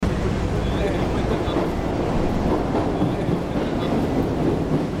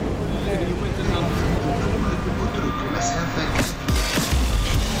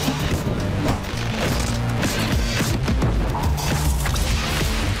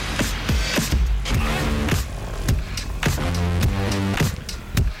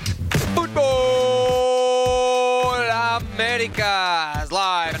America is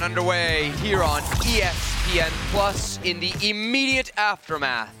live and underway here on ESPN Plus in the immediate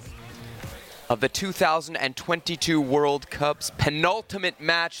aftermath of the 2022 World Cup's penultimate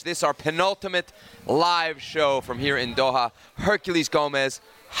match. This our penultimate live show from here in Doha. Herculez Gomez,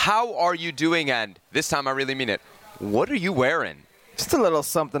 how are you doing? And this time I really mean it. What are you wearing? Just a little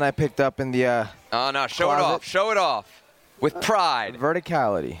something I picked up in the Oh no, show closet. it off. Show it off. With pride.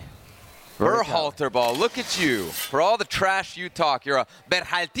 Verticality. Berhalter ball, look at you. For all the trash you talk, you're a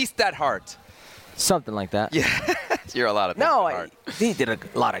Berhaltista at heart. Something like that. Yeah, you're a lot of things No, at heart. he did a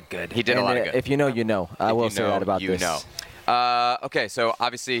lot of good. He did a lot of good. If you know, you know. I will say that about you this. know. Okay, so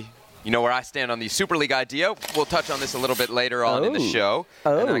obviously, you know where I stand on the Super League idea. We'll touch on this a little bit later on in the show.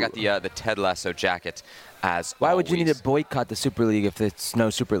 And then I got the Ted Lasso jacket as Why always. would you need to boycott the Super League if it's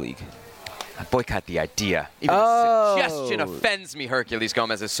no Super League? I boycott the idea. Even the suggestion offends me, Herculez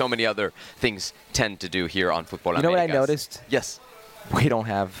Gomez, as so many other things tend to do here on Futbol. You know what I noticed? Yes. We don't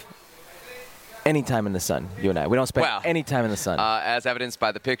have any time in the sun, you and I. We don't spend any time in the sun. As evidenced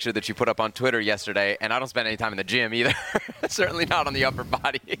by the picture that you put up on Twitter yesterday, and I don't spend any time in the gym either. Certainly not on the upper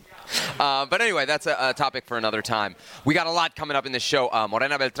body. But anyway, that's a topic for another time. We got a lot coming up in this show.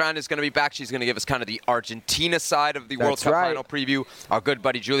 Morena Beltran is going to be back. She's going to give us kind of the Argentina side of the World Cup final preview. Our good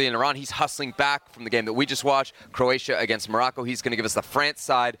buddy Julian Laurent, he's hustling back from the game that we just watched, Croatia against Morocco. He's going to give us the France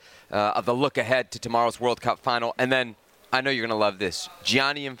side of the look ahead to tomorrow's World Cup final. And then I know you're going to love this.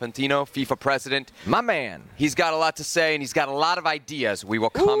 Gianni Infantino, FIFA president. My man. He's got a lot to say, and he's got a lot of ideas. We will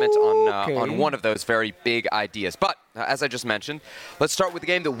comment on one of those very big ideas. But, as I just mentioned, let's start with the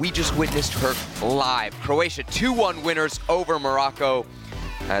game that we just witnessed her live. Croatia 2-1 winners over Morocco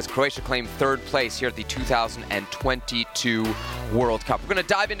as Croatia claimed third place here at the 2022 World Cup. We're going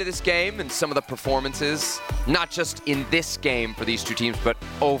to dive into this game and some of the performances, not just in this game for these two teams, but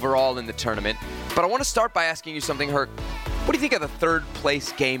overall in the tournament. But I want to start by asking you something, Herc. What do you think of the third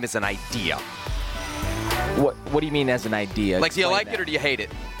place game as an idea? What do you mean as an idea? Like, do you like Explain it or do you hate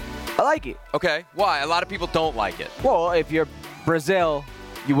it? I like it. Okay. Why? A lot of people don't like it. Well, if you're Brazil,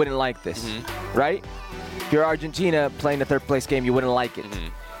 you wouldn't like this, right? If you're Argentina playing the third place game, you wouldn't like it.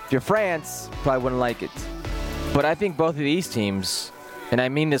 If you're France, probably wouldn't like it. But I think both of these teams, and I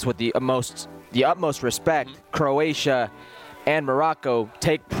mean this with the utmost respect, Croatia and Morocco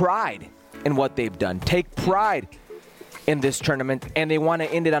take pride in what they've done. Take pride in this tournament, and they want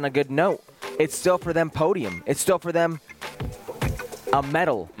to end it on a good note. It's still for them podium. It's still for them a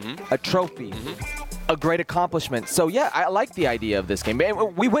medal, a trophy, a great accomplishment. So, yeah, I like the idea of this game.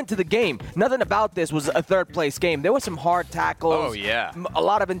 We went to the game. Nothing about this was a third-place game. There was some hard tackles. Oh, yeah. A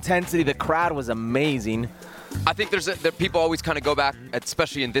lot of intensity. The crowd was amazing. I think that people always kind of go back,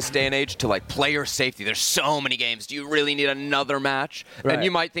 especially in this day and age, to like player safety. There's so many games. Do you really need another match? Right. And you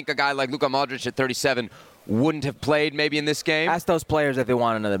might think a guy like Luka Modric at 37 wouldn't have played maybe in this game. Ask those players if they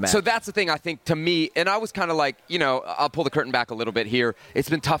want another match. So that's the thing, I think, to me, and I was kind of like, I'll pull the curtain back a little bit here. It's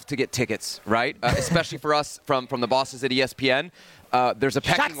been tough to get tickets, right? Especially for us from the bosses at ESPN. There's a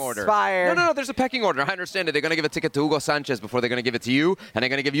pecking order. Fired. No, there's a pecking order. I understand it. They're going to give a ticket to Hugo Sanchez before they're going to give it to you, and they're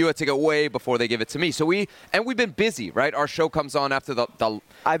going to give you a ticket way before they give it to me. So we've been busy, right? Our show comes on after the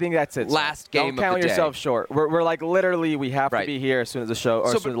I think that's it. last game of the day. Don't count yourself short. We're like literally we have to be here as soon as the show or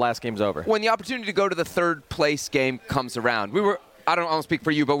as soon as the last game's over. When the opportunity to go to the third place game comes around, I don't speak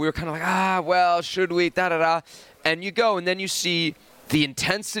for you, but we were kind of like, should we, da-da-da. And you go, and then you see the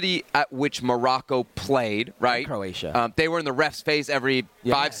intensity at which Morocco played, right? And Croatia. They were in the refs phase every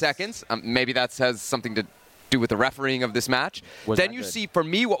 5 seconds. Maybe that has something to do with the refereeing of this match. Then you see, for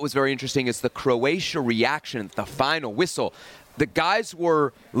me, what was very interesting is the Croatia reaction at the final whistle. The guys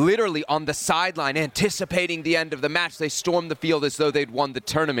were literally on the sideline anticipating the end of the match. They stormed the field as though they'd won the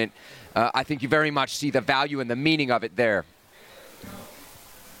tournament. I think you very much see the value and the meaning of it there.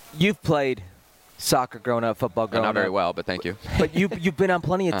 You've played soccer growing up, football growing up. Not very well, but thank you. But you've been on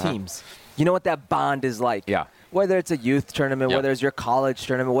plenty of teams. You know what that bond is like. Yeah. Whether it's a youth tournament, whether it's your college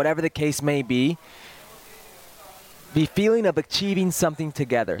tournament, whatever the case may be, the feeling of achieving something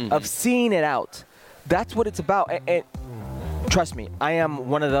together, of seeing it out, that's what it's about. And trust me, I am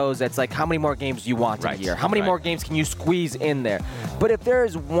one of those that's like, how many more games do you want in a year? How many more games can you squeeze in there? But if there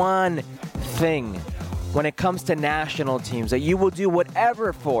is one thing when it comes to national teams that you will do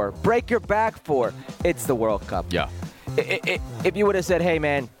whatever for, break your back for, it's the World Cup. Yeah. If you would have said, hey,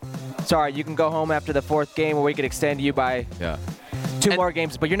 man, sorry, you can go home after the fourth game or we could extend you by two more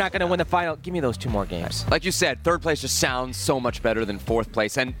games, but you're not going to win the final. Give me those 2 more games. Like you said, third place just sounds so much better than fourth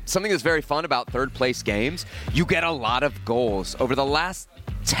place. And something that's very fun about third place games, you get a lot of goals. Over the last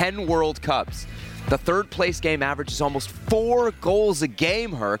 10 World Cups, The third-place game average is almost 4 goals a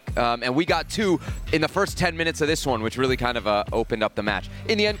game, Herc, and we got 2 in the first 10 minutes of this one, which really kind of opened up the match.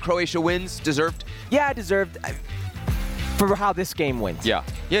 In the end, Croatia wins. Deserved? Yeah, deserved. For how this game went. Yeah.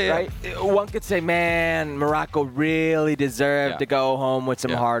 Right? One could say, man, Morocco really deserved to go home with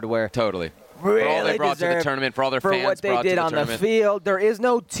some hardware. Totally. Really for all they brought to the tournament, for all their fans for what they brought did to the on tournament. the field. There is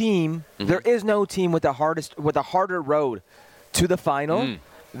no team. There is no team with a harder road to the final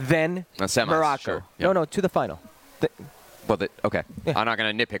than Morocco. Sure. Yep. No, to the final. Okay. Yeah. I'm not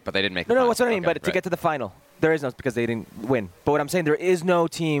going to nitpick, but they didn't make the No, final. what's what I mean? But to get to the final, there is no, because they didn't win. But what I'm saying, there is no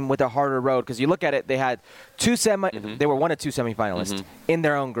team with a harder road, because you look at it, they had they were 1 of 2 semifinalists in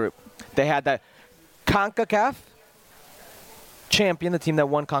their own group. They had the CONCACAF champion, the team that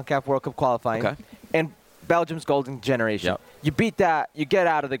won CONCACAF World Cup qualifying, and Belgium's golden generation. Yep. You beat that, you get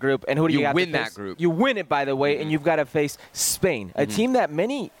out of the group, and who do you have to face? You win that group. You win it, by the way, and you've got to face Spain, a team that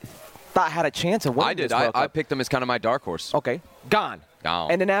many thought had a chance of winning. I did. This World Cup. I picked them as kind of my dark horse. Okay, gone.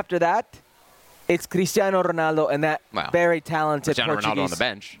 Gone. And then after that, it's Cristiano Ronaldo and that very talented Portuguese. Ronaldo on the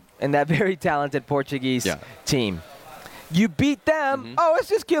bench. And that very talented Portuguese team. You beat them. Oh, it's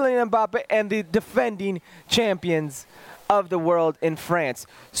just Kylian Mbappe and the defending champions of the world in France.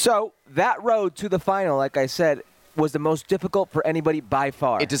 So that road to the final, like I said, was the most difficult for anybody by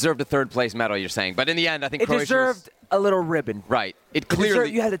far. It deserved a third-place medal, you're saying. But in the end, I think it Croatia deserved a little ribbon. Right. It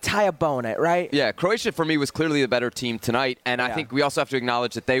clearly. You had to tie a bow on it, right? Yeah, Croatia, for me, was clearly the better team tonight. And I think we also have to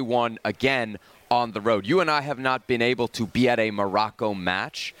acknowledge that they won again on the road. You and I have not been able to be at a Morocco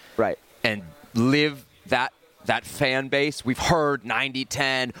match and live that fan base. We've heard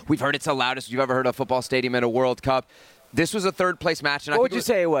 90-10. We've heard it's the loudest you've ever heard a football stadium in a World Cup. This was a third-place match. And what would you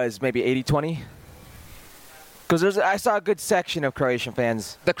say it was? Maybe 80-20? Because I saw a good section of Croatian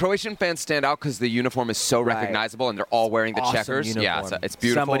fans. The Croatian fans stand out because the uniform is so recognizable, and they're all wearing the checkers. Uniform. Yeah, it's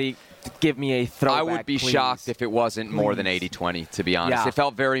beautiful. Somebody give me a throwback, I would be shocked if it wasn't more than 80-20, to be honest. Yeah. It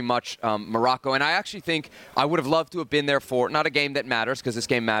felt very much Morocco, and I actually think I would have loved to have been there for not a game that matters, because this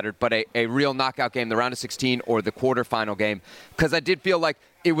game mattered, but a real knockout game, the round of 16 or the quarterfinal game, because I did feel like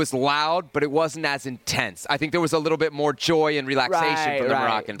it was loud, but it wasn't as intense. I think there was a little bit more joy and relaxation from the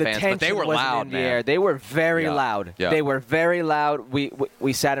Moroccan fans, but they were loud, in the air. They were very loud. Yeah. They were very loud.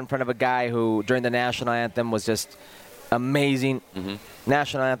 We sat in front of a guy who, during the national anthem, was just amazing.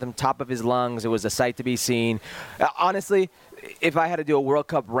 National anthem, top of his lungs. It was a sight to be seen. Honestly, if I had to do a World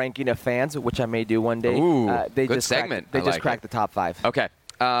Cup ranking of fans, which I may do one day, they good just segment. cracked the top 5. Okay,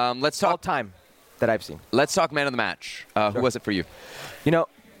 let's talk all time that I've seen. Let's talk man of the match. Who was it for you? You know,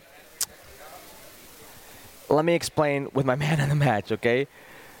 let me explain with my man of the match, okay?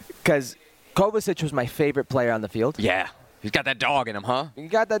 Because Kovacic was my favorite player on the field. Yeah. He's got that dog in him, huh? He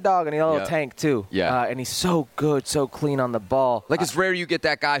got that dog, and he's a little tank, too. Yeah. And he's so good, so clean on the ball. Like, it's rare you get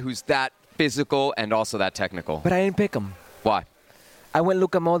that guy who's that physical and also that technical. But I didn't pick him. Why? I went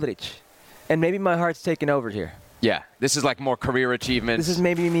Luka Modric. And maybe my heart's taken over here. Yeah, this is like more career achievements. This is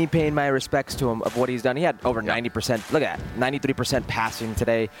maybe me paying my respects to him of what he's done. He had over 90%. Look at that, 93% passing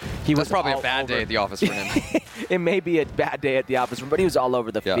today. That's probably a bad day at the office for him. It may be a bad day at the office, but he was all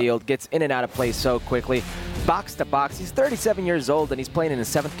over the field, gets in and out of play so quickly. Box to box. He's 37 years old, and he's playing in the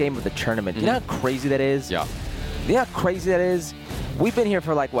 7th game of the tournament. You know how crazy that is? Yeah. You know how crazy that is? We've been here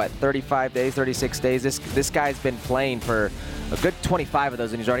for 35 days, 36 days. This guy's been playing for a good 25 of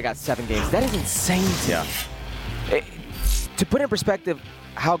those, and he's already got 7 games. That is insane to me. To put in perspective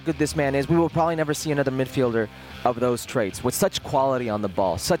how good this man is, we will probably never see another midfielder of those traits with such quality on the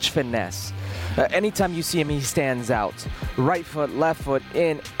ball, such finesse. Anytime you see him, he stands out. Right foot, left foot,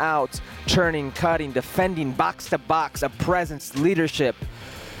 in, out, turning, cutting, defending, box to box, a presence, leadership,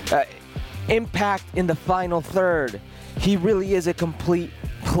 impact in the final third. He really is a complete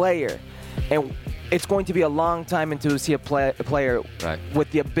player. And it's going to be a long time until we see a player with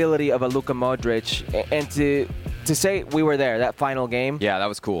the ability of a Luka Modric. And to say we were there, that final game. Yeah, that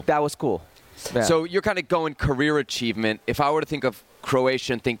was cool. That was cool. Yeah. So you're kind of going career achievement. If I were to think of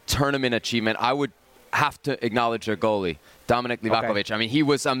Croatia and think tournament achievement, I would have to acknowledge their goalie, Dominik Livakovic. Okay. I mean, he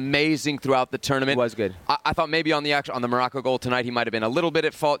was amazing throughout the tournament. He was good. I thought maybe on the Morocco goal tonight, he might have been a little bit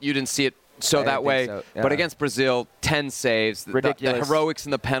at fault. You didn't see it that way. So. Yeah. But against Brazil, 10 saves. Ridiculous. The heroics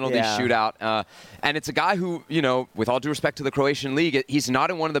in the penalty shootout. And it's a guy who, with all due respect to the Croatian league, he's not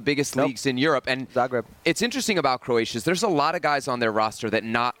in one of the biggest leagues in Europe. And Zagreb. It's interesting about Croatia is there's a lot of guys on their roster that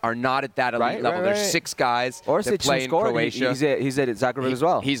are not at that elite level. There's 6 guys that play in Croatia. He's at Zagreb as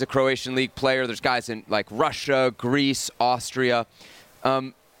well. He's a Croatian league player. There's guys in like Russia, Greece, Austria.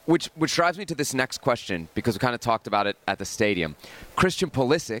 Which drives me to this next question, because we kind of talked about it at the stadium. Christian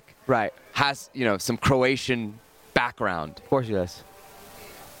Pulisic has, some Croatian background. Of course he does.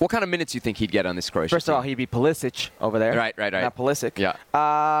 What kind of minutes do you think he'd get on this Croatia First of all, he'd be Pulisic over there. Right. Not Pulisic.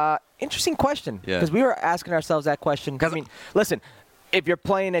 Yeah. Interesting question. Yeah. Because we were asking ourselves that question. I mean, listen, if you're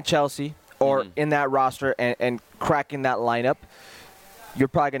playing at Chelsea or in that roster and cracking that lineup, you're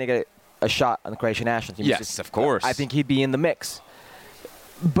probably going to get a shot on the Croatian national team. Yes, of course. I think he'd be in the mix.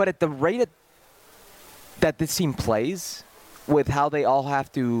 But at the rate that this team plays, with how they all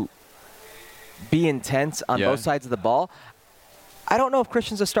have to be intense on both sides of the ball, I don't know if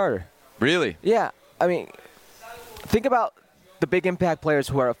Christian's a starter. Really? Yeah. I mean, think about the big impact players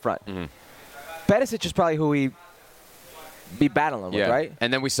who are up front. Perisic is probably who we be battling with, right?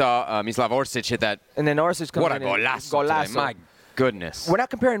 And then we saw Mislav Orsic hit that. And then Orsic comes What a in golazo today. My goodness. We're not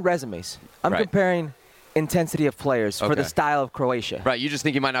comparing resumes. I'm comparing intensity of players for the style of Croatia. Right. You just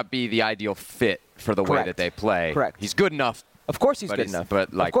think he might not be the ideal fit for the way that they play. Correct. He's good enough. Of course he's good enough.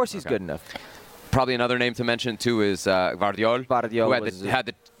 But of course he's good enough. Probably another name to mention too is Gvardiol. Who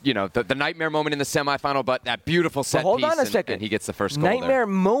had the nightmare moment in the semifinal, but that beautiful set piece. Hold on a second. And he gets the first goal nightmare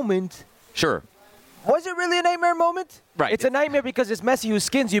moment. Sure. Was it really a nightmare moment? Right. It's a nightmare because it's Messi who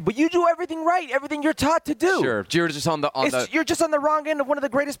skins you, but you do everything right, everything you're taught to do. Sure. You're just on the you're just on the wrong end of one of the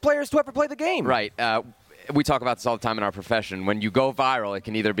greatest players to ever play the game. Right. We talk about this all the time in our profession. When you go viral, it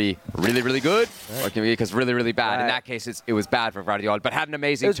can either be really, really good or it can be really, really bad. Right. In that case, it was bad for Gvardiol, but had an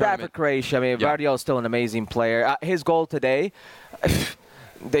amazing tournament. It was bad for Croatia. I mean, Gvardiol is still an amazing player. His goal today,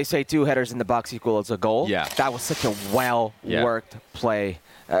 they say 2 headers in the box equals a goal. Yeah. That was such a well-worked play.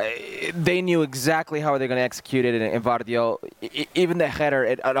 They knew exactly how they were going to execute it, and Gvardiol, even the header,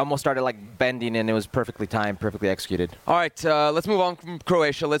 it almost started like bending, and it was perfectly timed, perfectly executed. All right, let's move on from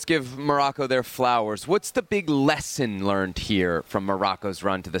Croatia. Let's give Morocco their flowers. What's the big lesson learned here from Morocco's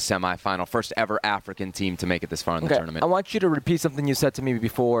run to the semifinal? First ever African team to make it this far in the tournament. I want you to repeat something you said to me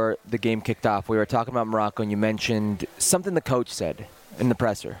before the game kicked off. We were talking about Morocco, and you mentioned something the coach said in the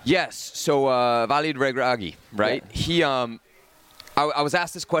presser. Yes, so Walid Regragui, right? Yeah. I was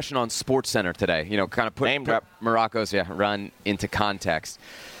asked this question on SportsCenter today, kind of put Morocco's run into context.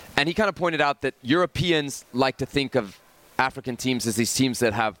 And he kind of pointed out that Europeans like to think of African teams as these teams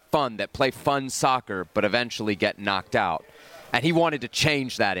that have fun, that play fun soccer, but eventually get knocked out. And he wanted to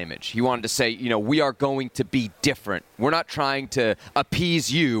change that image. He wanted to say, we are going to be different. We're not trying to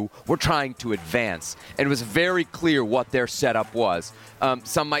appease you. We're trying to advance. And it was very clear what their setup was.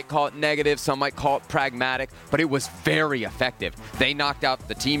 Some might call it negative. Some might call it pragmatic. But it was very effective. They knocked out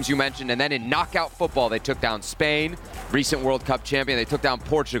the teams you mentioned. And then in knockout football, they took down Spain, recent World Cup champion. They took down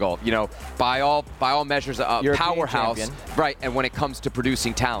Portugal. By all measures, a powerhouse. Champion. Right, and when it comes to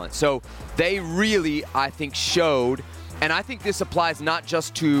producing talent. So they really, I think, showed. And I think this applies not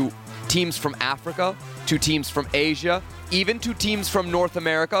just to teams from Africa, to teams from Asia, even to teams from North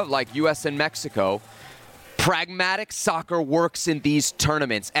America like U.S. and Mexico. Pragmatic soccer works in these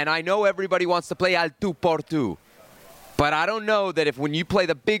tournaments. And I know everybody wants to play al tu por tu. But I don't know that when you play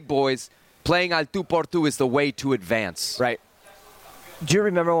the big boys, playing al tu por tu is the way to advance. Right. Do you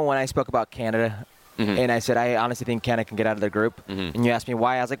remember when I spoke about Canada? And I said, I honestly think Canada can get out of their group. And you asked me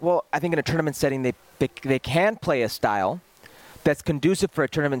why. I was like, well, I think in a tournament setting, they can play a style that's conducive for a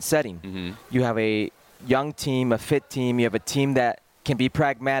tournament setting. You have a young team, a fit team. You have a team that can be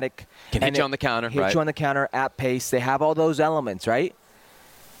pragmatic. Can hit you on the counter. Hit you on the counter at pace. They have all those elements, right?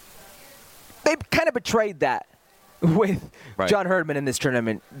 They kind of betrayed that with John Herdman in this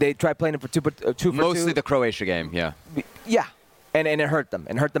tournament. They tried playing him for two for two. Mostly the Croatia game, yeah. Yeah, and it hurt them,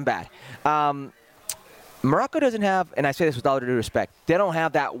 bad. Morocco doesn't have, and I say this with all due respect, they don't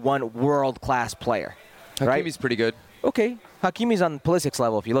have that one world-class player. Hakimi's pretty good. Okay. Hakimi's on Pulisic's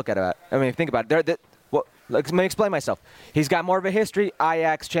level if you look at it. I mean, think about it. Let me explain myself. He's got more of a history,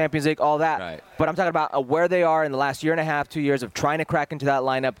 Ajax, Champions League, all that. Right. But I'm talking about where they are in the last year and a half, 2 years of trying to crack into that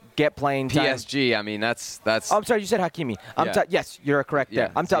lineup, get playing time. PSG, I mean, that's. Oh, I'm sorry, you said Hakimi. Yes, you're correct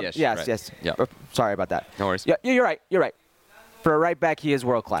there. Yes. Yeah. Sorry about that. No worries. Yeah, you're right. For a right back, he is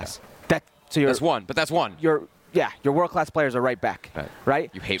world class. Yeah. That's one. Your world-class players are right back, right?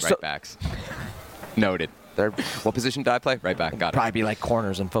 You hate right backs. Noted. What position did I play? Right back. Got it. Probably be like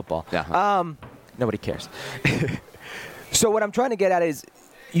corners in football. Yeah. Nobody cares. So what I'm trying to get at is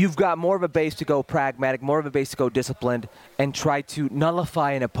you've got more of a base to go pragmatic, more of a base to go disciplined, and try to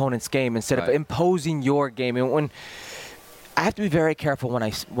nullify an opponent's game instead of imposing your game. And when I have to be very careful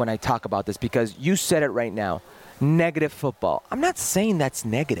when I talk about this because you said it right now. Negative football. I'm not saying that's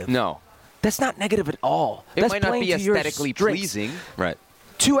negative. No. That's not negative at all. It That's might not be aesthetically strengths. pleasing. Right.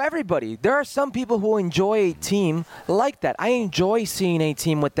 To everybody. There are some people who enjoy a team like that. I enjoy seeing a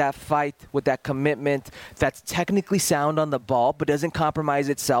team with that fight, with that commitment, that's technically sound on the ball, but doesn't compromise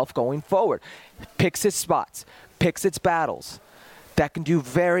itself going forward. Picks its spots, picks its battles. that can do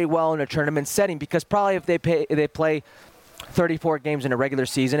very well in a tournament setting, because probably if they play 34 games in a regular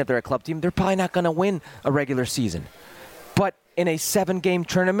season, if they're a club team, they're probably not going to win a regular season. But in a 7-game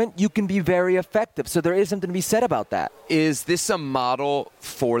tournament, you can be very effective. So there is something to be said about that. Is this a model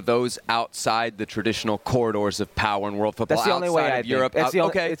for those outside the traditional corridors of power in world football? That's the only way, I think. Europe? It's the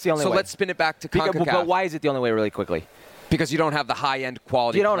only way. So let's spin it back to CONCACAF. But why is it the only way, really quickly? Because you don't have the high-end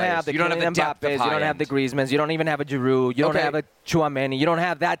quality You don't players. have the you don't have the depth Mbappes, of you don't have the Griezmanns, you don't even have a Giroud, you don't have a Tchouaméni, you don't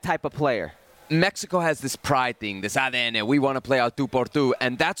have that type of player. Mexico has this pride thing, this ADN, we want to play al tú por tú,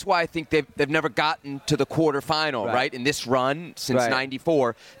 and that's why I think they've never gotten to the quarterfinal, right, in this run since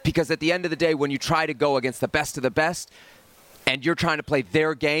 94, because at the end of the day, when you try to go against the best of the best, and you're trying to play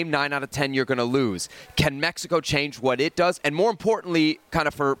their game, 9 out of 10, you're going to lose. Can Mexico change what it does? And more importantly, kind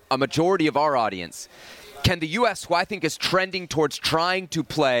of for a majority of our audience, can the U.S., who I think is trending towards trying to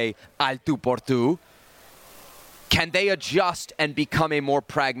play al tú por tú, can they adjust and become a more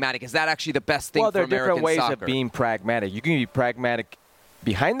pragmatic? Is that actually the best thing for American soccer? Well, there are different ways of being pragmatic. You can be pragmatic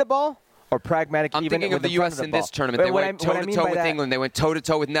behind the ball or pragmatic even thinking of the U.S. in this tournament. They went toe-to-toe with England. They went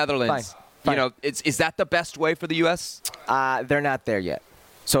toe-to-toe with Netherlands. Fine. You know, is that the best way for the U.S.? They're not there yet.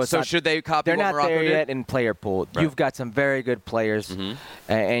 So should they copy what Morocco did? They're not there yet in player pool. Right. You've got some very good players,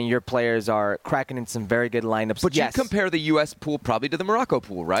 and your players are cracking in some very good lineups. But you compare the U.S. pool probably to the Morocco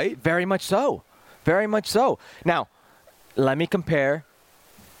pool, right? Very much so. Very much so. Now, let me compare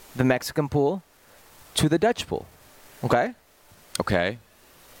the Mexican pool to the Dutch pool. Okay? Okay.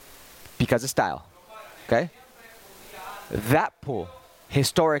 Because of style. Okay? That pool,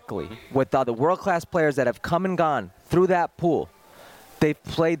 historically, with all the world-class players that have come and gone through that pool, they've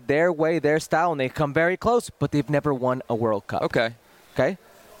played their way, their style, and they've come very close, but they've never won a World Cup. Okay. Okay?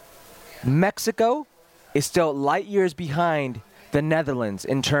 Mexico is still light years behind the Netherlands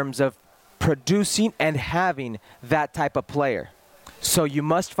in terms of producing and having that type of player. So you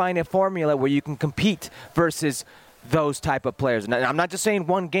must find a formula where you can compete versus those type of players. And I'm not just saying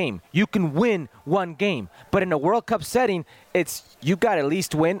one game. You can win one game. But in a World Cup setting, it's you got to at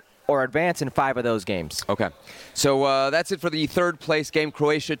least win or advance in 5 of those games. Okay. So that's it for the third place game.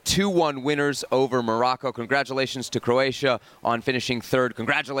 Croatia 2-1 winners over Morocco. Congratulations to Croatia on finishing third.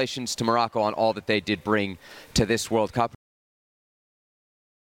 Congratulations to Morocco on all that they did bring to this World Cup.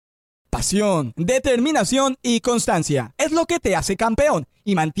 Pasión, determinación y constancia es lo que te hace campeón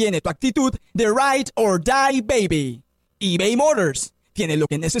y mantiene tu actitud de ride or die, baby. eBay Motors tiene lo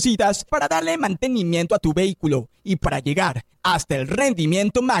que necesitas para darle mantenimiento a tu vehículo y para llegar hasta el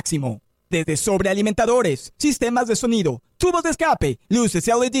rendimiento máximo. Desde sobrealimentadores, sistemas de sonido, tubos de escape, luces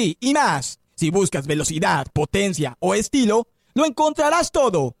LED y más. Si buscas velocidad, potencia o estilo, lo encontrarás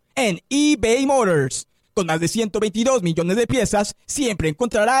todo en eBay Motors. Con más de 122 millones de piezas, siempre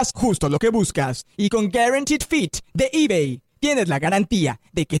encontrarás justo lo que buscas. Y con Guaranteed Fit de eBay, tienes la garantía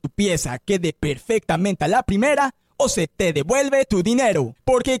de que tu pieza quede perfectamente a la primera o se te devuelve tu dinero.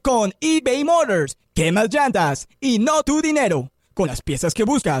 Porque con eBay Motors, quemas llantas y no tu dinero. Con las piezas que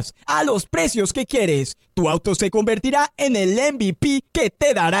buscas, a los precios que quieres, tu auto se convertirá en el MVP que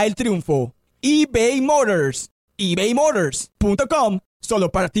te dará el triunfo. eBay Motors. ebaymotors.com. Solo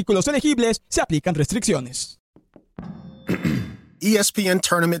para artículos elegibles se aplican restricciones. ESPN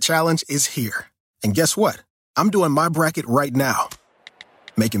Tournament Challenge is here. And guess what? I'm doing my bracket right now.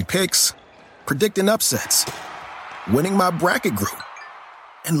 Making picks, predicting upsets, winning my bracket group,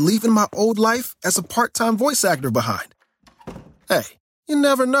 and leaving my old life as a part-time voice actor behind. Hey, you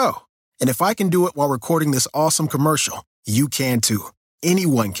never know. And if I can do it while recording this awesome commercial, you can too.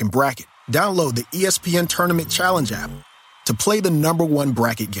 Anyone can bracket. Download the ESPN Tournament Challenge app to play the #1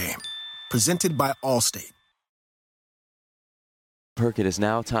 bracket game. Presented by Allstate. It is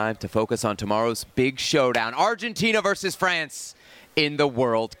now time to focus on tomorrow's big showdown. Argentina versus France in the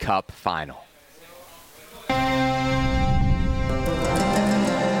World Cup final.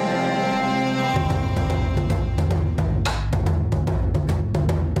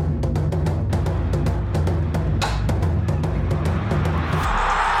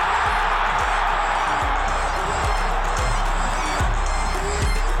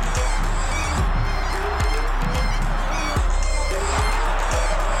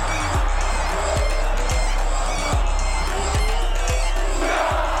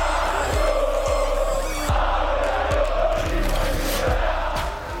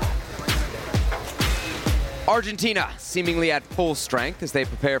 Argentina seemingly at full strength as they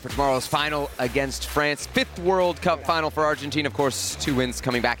prepare for tomorrow's final against France. 5th World Cup final for Argentina. Of course, 2 wins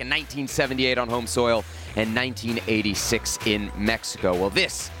coming back in 1978 on home soil and 1986 in Mexico. Well,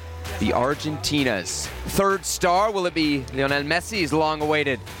 this, the Argentina's 3rd star. Will it be Lionel Messi's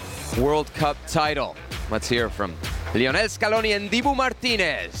long-awaited World Cup title? Let's hear from Lionel Scaloni and Dibu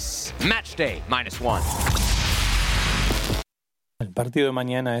Martínez. Match day, -1. El partido de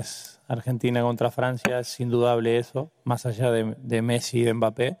mañana es Argentina contra Francia, es indudable eso, más allá de Messi y de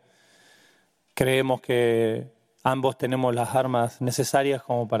Mbappé. Creemos que ambos tenemos las armas necesarias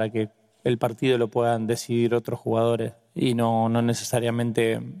como para que el partido lo puedan decidir otros jugadores y no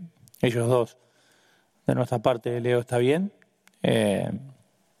necesariamente ellos dos. De nuestra parte, Leo está bien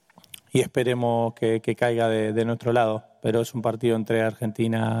y esperemos que caiga de nuestro lado, pero es un partido entre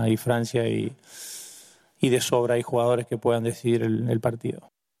Argentina y Francia y de sobra hay jugadores que puedan decidir el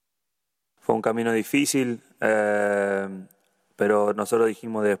partido. Fue un camino difícil, pero nosotros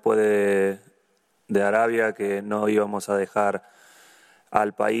dijimos después de Arabia que no íbamos a dejar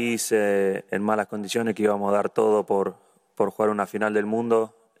al país en malas condiciones, que íbamos a dar todo por jugar una final del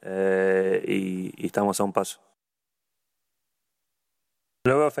mundo y estamos a un paso.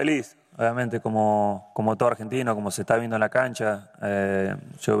 Lo veo feliz, obviamente, como todo argentino, como se está viendo en la cancha.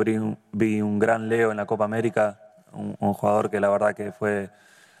 Yo vi un gran Leo en la Copa América, un jugador que la verdad que fue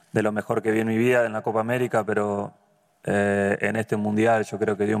de lo mejor que vi en mi vida en la Copa América, pero en este Mundial yo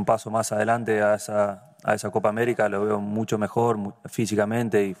creo que dio un paso más adelante a esa Copa América. Lo veo mucho mejor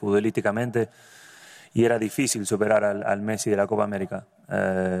físicamente y futbolísticamente, y era difícil superar al Messi de la Copa América.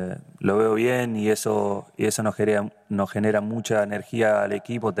 Lo veo bien y eso nos genera mucha energía al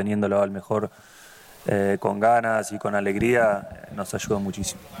equipo, teniéndolo al mejor con ganas y con alegría, nos ayuda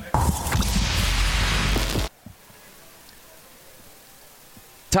muchísimo.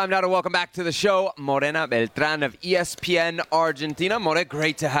 Time now to welcome back to the show Morena Beltrán of ESPN Argentina. More,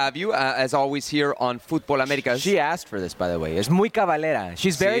 great to have you, as always, here on Futbol Americas. She asked for this, by the way. Es muy cabalera.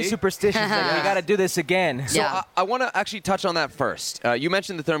 She's very superstitious. Like, we got to do this again. So I want to actually touch on that first. You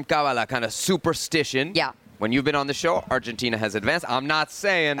mentioned the term cabala, kind of superstition. Yeah. When you've been on the show, Argentina has advanced. I'm not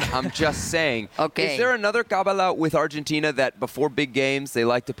saying, I'm just saying. Okay. Is there another cabala with Argentina that before big games they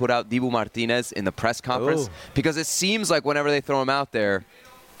like to put out Dibu Martínez in the press conference? Ooh. Because it seems like whenever they throw him out there,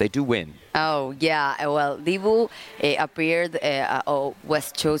 they do win. Oh, yeah. Well, Dibu appeared or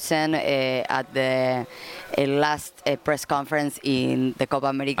was chosen at the last press conference in the Copa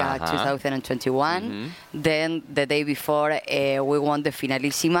America 2021. Mm-hmm. Then the day before, we won the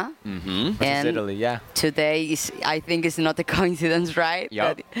Finalissima. Mm-hmm. And Italy, yeah. Today, I think it's not a coincidence, right?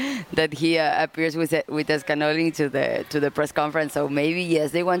 Yep. That he appears with Scaloni to the press conference. So maybe,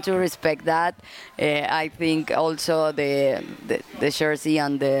 yes, they want to respect that. I think also the jersey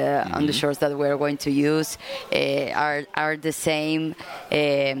and the shorts that we're going to use are the same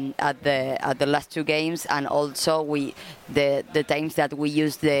at the last two games, and also the times that we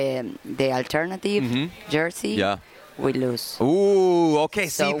use the alternative jersey. Yeah. We lose. Ooh, okay.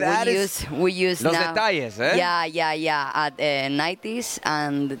 So see, that we use los now. Detalles, eh? Yeah. At 90s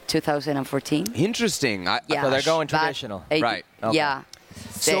and 2014. Interesting. So they're going traditional. Right. Okay. Yeah.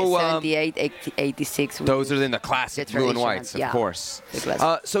 So, 78, 86. Those are in the classic blue and whites, of course.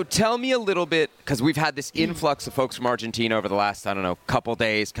 So tell me a little bit, because we've had this influx of folks from Argentina over the last, couple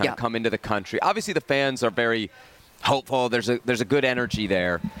days kind of come into the country. Obviously, the fans are very hopeful. There's a good energy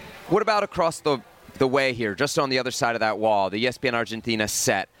there. What about across the way here, just on the other side of that wall, the ESPN Argentina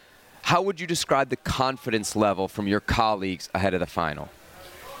set? How would you describe the confidence level from your colleagues ahead of the final?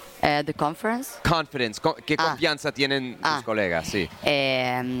 The conference? Confidence. ¿Qué confianza tienen tus colegas? Sí.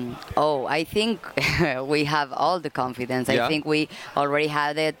 I think we have all the confidence. I think we already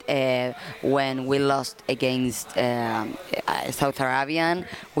had it when we lost against South Arabian.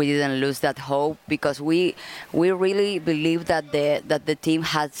 We didn't lose that hope because we really believe that the team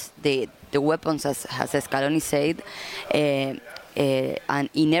has the weapons, as Scaloni said, and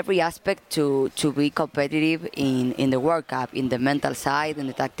in every aspect to be competitive in the World Cup, in the mental side, in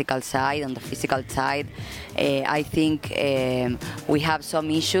the tactical side, on the physical side. I think we have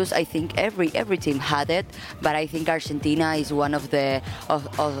some issues. I think every team had it, but I think Argentina is one of the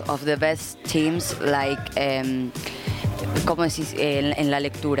best teams. Like, ¿cómo decís? En la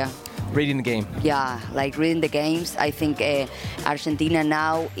lectura. Reading the game. Yeah, like reading the games. I think Argentina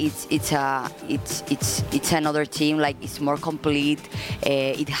now it's another team. Like, it's more complete.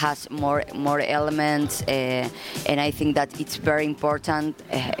 It has more elements, and I think that it's very important.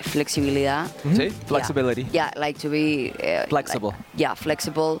 Flexibilidad. Mm-hmm. Flexibility. Yeah, like to be flexible.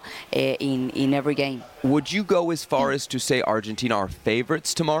 Flexible in every game. Would you go as far as to say Argentina are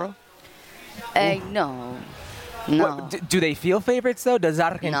favorites tomorrow? No. No. Do they feel favorites though? Does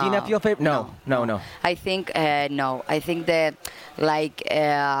Argentina feel favorites? No. I think no. I think that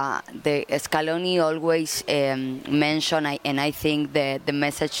the Scaloni always mention, and I think the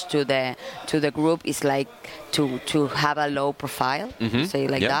message to the group is like to have a low profile, say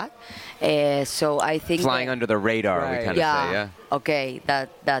like that. So I think flying under the radar, we kind of say, yeah. Okay,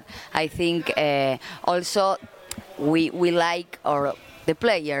 that I think also we like the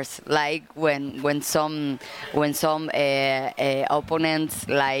players like when some opponents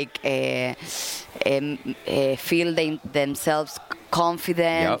like feel themselves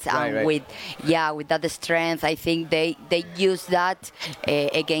confident and with that strength. I think they use that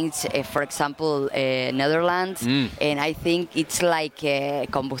against, for example, Netherlands, and I think it's like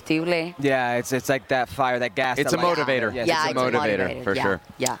combustible. Yeah, it's like that fire, that gas. It's a motivator. Yes, it's a motivator for sure.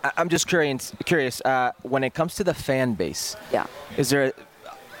 Yeah. I'm just curious. When it comes to the fan base, is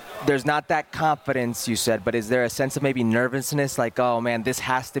there's not that confidence, you said, but is there a sense of maybe nervousness, like, oh man, this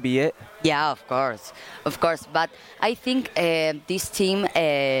has to be it? Yeah, of course. But I think this team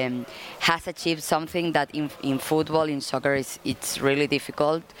has achieved something that in football, in soccer, it's really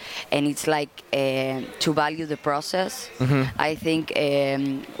difficult, and it's like to value the process. I think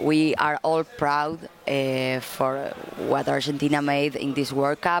we are all proud for what Argentina made in this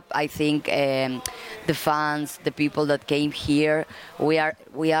World Cup. I think the fans, the people that came here, we are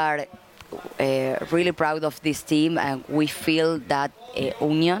really proud of this team, and we feel that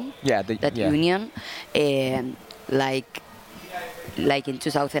union. Union, like in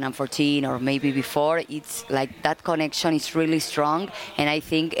 2014 or maybe before. It's like that connection is really strong, and I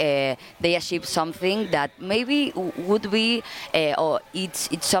think they achieved something that maybe would be or it's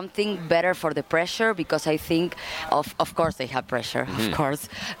something better for the pressure, because I think of course they have pressure, of course,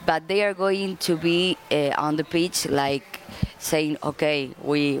 but they are going to be on the pitch like saying, okay,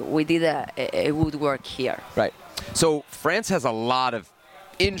 we did a good work here. Right. So France has a lot of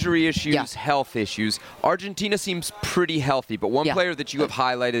injury issues, health issues. Argentina seems pretty healthy, but one player that you have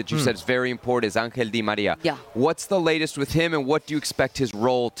highlighted that you said is very important is Angel Di Maria. Yeah. What's the latest with him, and what do you expect his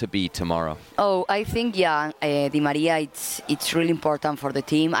role to be tomorrow? Oh, I think Di Maria, it's really important for the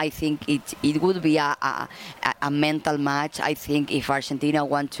team. I think it would be a mental match. I think if Argentina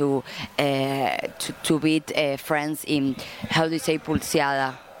want to beat France in, how do you say,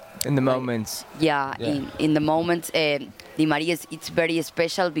 pulseada? In the moments. In the moments. Di Maria, it's very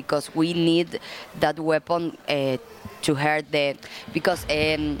special because we need that weapon to hurt because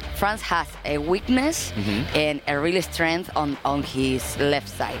France has a weakness and a real strength on his left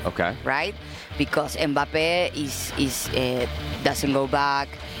side. Okay. Right? Because Mbappe doesn't go back,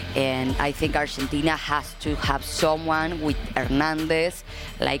 and I think Argentina has to have someone with Hernandez.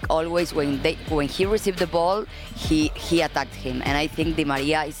 Like always, when he received the ball, he attacked him, and I think Di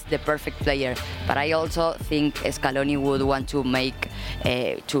Maria is the perfect player. But I also think Scaloni would want to make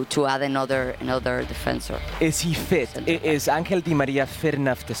to add another defensor. Is he fit? Is Angel Di Maria fit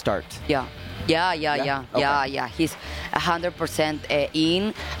enough to start? Yeah. He's 100%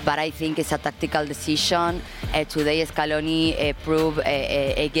 in, but I think it's a tactical decision. Today, Scaloni proved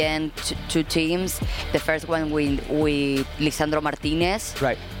again two teams. The first one with Lisandro Martinez,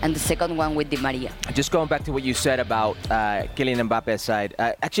 right, and the second one with Di Maria. Just going back to what you said about Kylian Mbappe's side,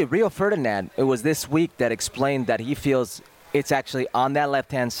 actually, Rio Ferdinand, it was this week that explained that he feels it's actually on that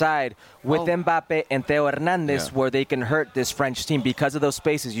left-hand side with Mbappe and Theo Hernandez where they can hurt this French team because of those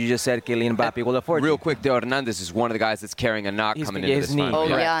spaces. You just said Kylian Mbappe will afford. Real quick, Theo Hernandez is one of the guys that's carrying a knock coming into this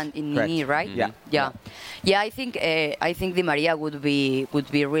final. In knee, right? Yeah. I think Di Maria would be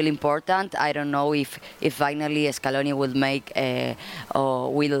really important. I don't know if finally Scaloni will make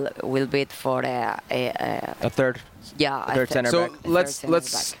or will bid for a third. Yeah, third center so back.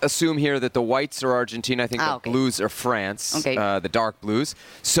 let's assume here that the whites are Argentina. I think the blues are France, the dark blues.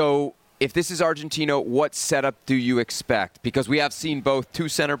 So if this is Argentina, what setup do you expect? Because we have seen both 2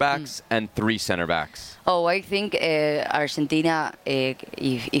 center backs and 3 center backs. Oh, I think Argentina,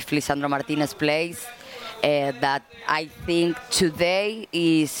 if Lisandro Martinez plays, that I think today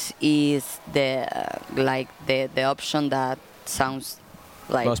is the option that sounds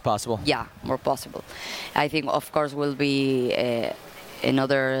like most possible. Yeah, more possible. I think, of course, will be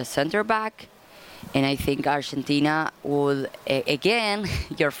another center back, and I think Argentina will again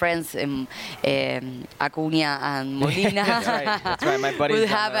your friends Acuna and Molina. That's right. My buddies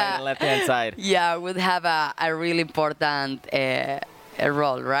on the left-hand side. Yeah, would have a really important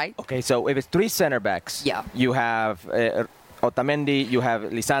role, right? Okay, so if it's 3 center backs, you have Otamendi, you have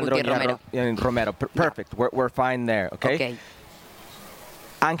Lisandro, and Romero. Perfect. We're fine there. Okay.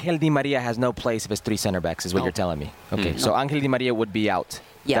 Angel Di Maria has no place if it's 3 center backs, is what you're telling me. Okay, so Angel Di Maria would be out.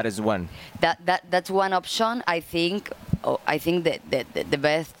 That is one. That's one option. I think that the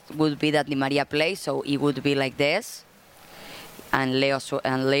best would be that Di Maria plays, so it would be like this, and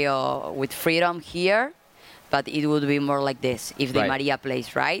Leo with freedom here, but it would be more like this if Di Maria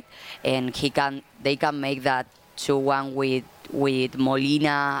plays, right? And they can make that 2-1 with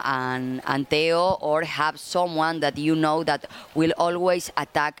Molina and Theo, or have someone that you know that will always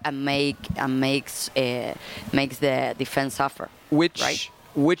attack and makes the defense suffer.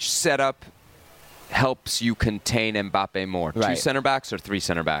 Which setup helps you contain Mbappe more? Right. 2 center backs or 3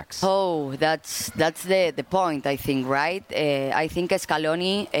 center backs? Oh, that's the point, I think, right? I think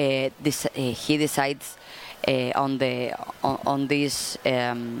Scaloni he decides on this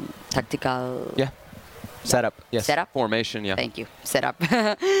tactical setup. Yes. Setup? Formation, yeah. Thank you. Setup.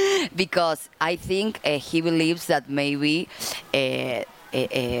 Because I think he believes that maybe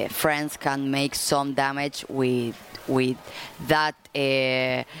France can make some damage with that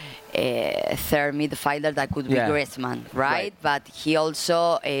third midfielder that could be Griezmann, right? But he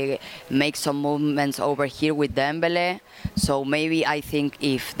also makes some movements over here with Dembele. So maybe I think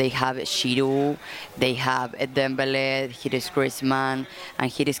if they have Giroud, they have Dembele, here is Griezmann,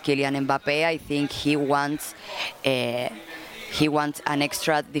 and here is Kylian Mbappe, I think he wants an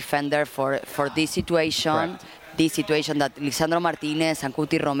extra defender for this situation. Correct. This situation that Lisandro Martinez and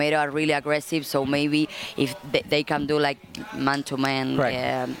Cuti Romero are really aggressive, so maybe if they can do like man-to-man,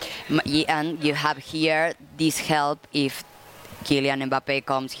 and you have here this help if Kylian Mbappe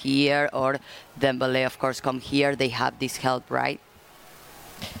comes here or Dembele, of course, come here, they have this help, right?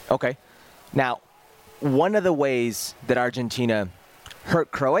 Okay. Now, one of the ways that Argentina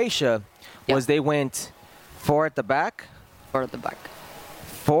hurt Croatia was they went 4 at the back. 4 at the back.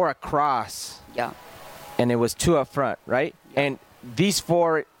 4 across. Yeah. And it was 2 up front, right? Yeah. And these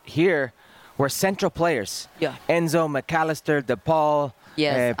 4 here were central players. Yeah. Enzo, McAllister, DePaul,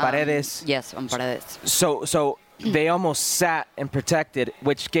 Paredes. Yes, on Paredes. So they almost sat and protected,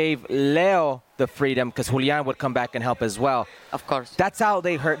 which gave Leo the freedom because Julian would come back and help as well. Of course. That's how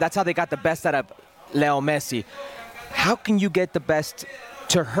they hurt. That's how they got the best out of Leo Messi. How can you get the best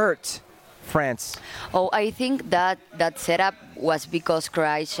to hurt France? Oh, I think that setup was because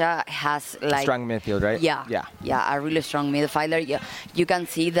Croatia has like strong midfield, right? Yeah, a really strong midfielder. Yeah, you can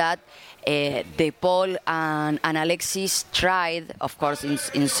see that DePaul and Alexis tried, of course,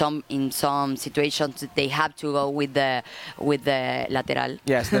 in some situations they have to go with the lateral.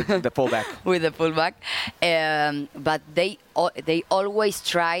 Yes, the fullback. With the fullback, but they always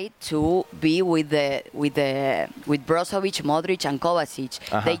try to be with Brozovic, Modric, and Kovacic.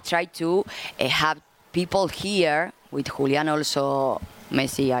 They try to have people here with Julian also.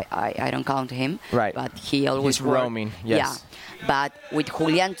 Messi, I don't count him, right? But he always he's roaming. Yes. Yeah, but with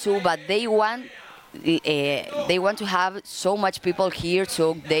Julian too. But they want to have so much people here,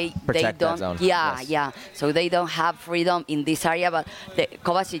 so they don't. That zone. Yeah. So they don't have freedom in this area. But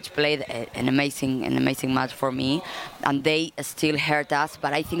Kovacic played an amazing match for me, and they still hurt us.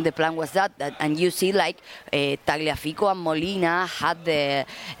 But I think the plan was that and you see like Tagliafico and Molina had the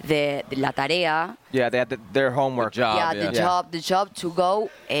la tarea. Yeah, they had their homework. The job to go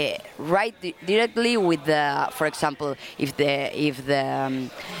directly with the, for example, if the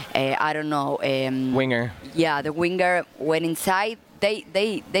I don't know. Winger. Yeah, the winger went inside. They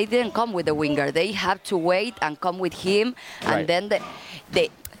didn't come with the winger. They have to wait and come with him, and then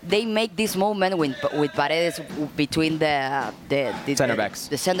they make this movement with Paredes between the center backs.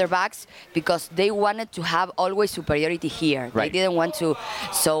 The center backs, because they wanted to have always superiority here. Right. They didn't want to.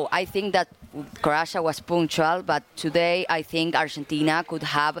 So I think that Croatia was punctual, but today I think Argentina could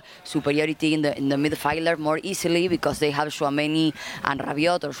have superiority in the midfielder more easily because they have Tchouaméni and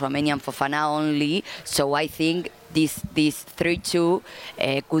Rabiot, or Tchouaméni and Fofana only. So I think this 3-2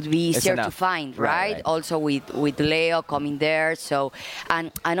 could be easier to find, right? Also with Leo coming there. So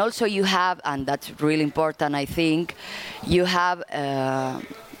and also you have, and that's really important, I think, you have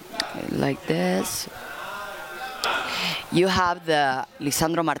like this. You have the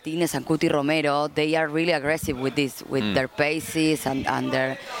Lisandro Martinez and Cuti Romero. They are really aggressive with this, with their paces and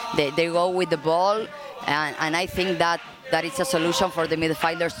they go with the ball, and I think that is a solution for the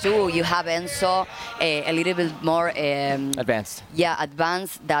midfielders too. You have Enzo a little bit more advanced. Yeah,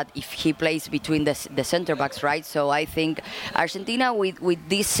 advanced. That if he plays between the center backs, right? So I think Argentina with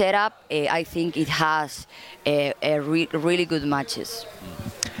this setup, I think it has really good matches.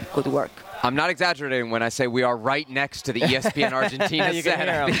 Good work. I'm not exaggerating when I say we are right next to the ESPN Argentina set.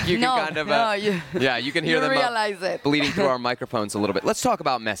 I think you can you can hear them bleeding through our microphones a little bit. Let's talk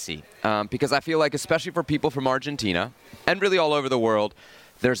about Messi, because I feel like, especially for people from Argentina and really all over the world,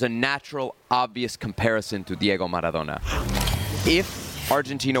 there's a natural, obvious comparison to Diego Maradona. If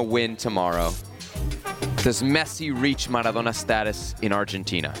Argentina win tomorrow, does Messi reach Maradona status in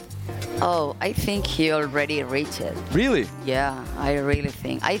Argentina? Oh, I think he already reached it. Really? Yeah, I really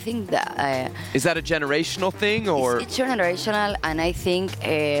think. I think that. Is that a generational thing, or? It's generational, and I think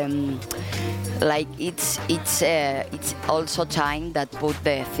like it's also time that put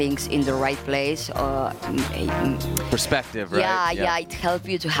the things in the right place. Perspective, right? Yeah, it helps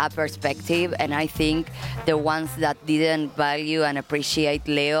you to have perspective, and I think the ones that didn't value and appreciate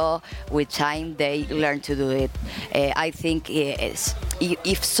Leo, with time they learn to do it. I think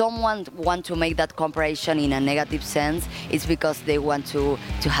if someone want to make that comparison in a negative sense, it's because they want to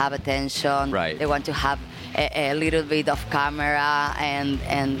have attention. Right. They want to have a little bit of camera and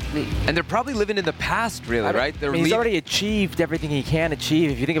they're probably living in the past, really, right? He's already achieved everything he can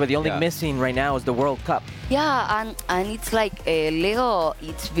achieve. If you think about it, the only missing right now is the World Cup. Yeah, and it's like Leo.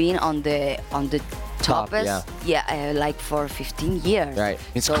 It's been on the toppest, like for 15 years. Right,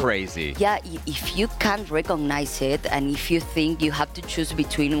 it's crazy. Yeah, if you can't recognize it, and if you think you have to choose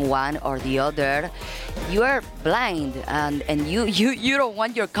between one or the other, you are blind, and you don't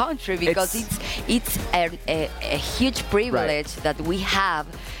want your country, because it's a huge privilege that we have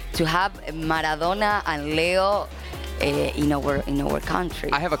to have Maradona and Leo in our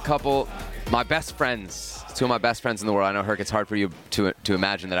country. I have a couple, my best friends. Two of my best friends in the world. I know, Herc, it's hard for you to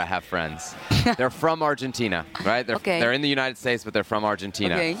imagine that I have friends. They're from Argentina, right? They're in the United States, but they're from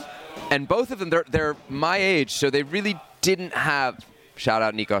Argentina. Okay. And both of them, they're my age, so they really didn't have, shout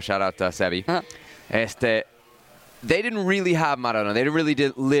out Nico, shout out Sebi. They didn't really have Maradona. They didn't really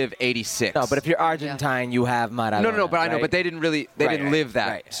live 86. No, but if you're Argentine, you have Maradona. No, but I know, but they didn't really, didn't live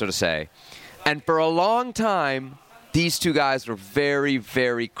that, so to say. And for a long time, these two guys were very,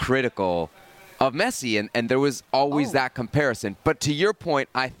 very critical of Messi, and there was always that comparison. But to your point,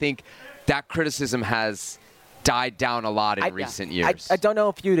 I think that criticism has died down a lot in recent years. I don't know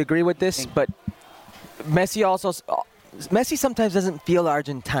if you'd agree with this, but Messi sometimes doesn't feel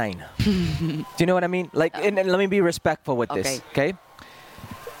Argentine. Do you know what I mean? Like, and let me be respectful with this, okay?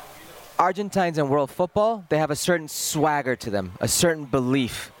 Argentines in world football, they have a certain swagger to them, a certain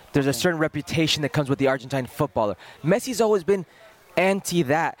belief. There's a certain reputation that comes with the Argentine footballer. Messi's always been anti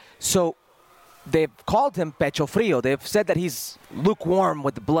that. So they've called him pecho frío. They've said that he's lukewarm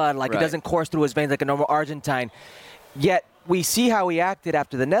with the blood, like it doesn't course through his veins like a normal Argentine. Yet we see how he acted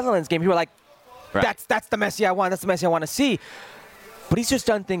after the Netherlands game. People were like, that's the Messi I want. That's the Messi I want to see. But he's just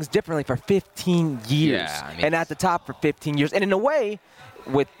done things differently for 15 years. Yeah, and at the top for 15 years. And in a way,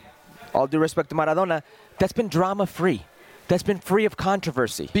 with all due respect to Maradona, that's been drama-free. That's been free of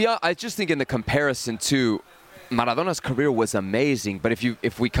controversy. I just think in the comparison to Maradona's career was amazing, but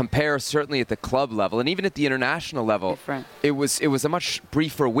if we compare certainly at the club level and even at the international level, it was a much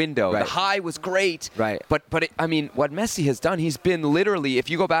briefer window. The high was great, but I mean, what Messi has done, he's been literally, if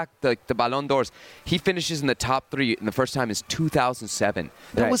you go back the Ballon d'Ors, he finishes in the top 3, and the first time is 2007.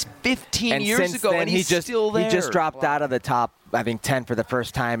 That was 15 years ago, and he's still there. He just dropped out of the top, I think, 10 for the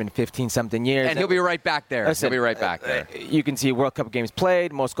first time in 15-something years. And he'll be right back there. Listen, he'll be right back there. You can see World Cup games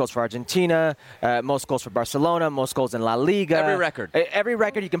played, most goals for Argentina, most goals for Barcelona, most goals in La Liga. Every record. Every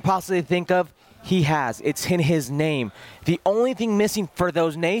record you can possibly think of, he has. It's in his name. The only thing missing for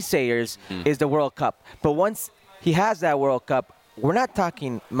those naysayers is the World Cup. But once he has that World Cup, we're not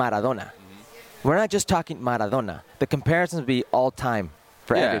talking Maradona. We're not just talking Maradona. The comparisons will be all-time.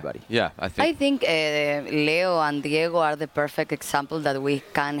 For everybody. Yeah, I think Leo and Diego are the perfect example that we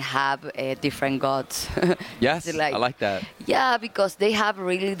can have different gods. Yes, I like that. Yeah, because they have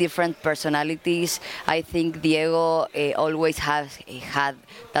really different personalities. I think Diego always has had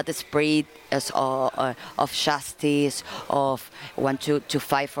that spirit of justice, of want to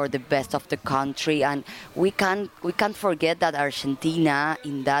fight for the best of the country, and we can't forget that Argentina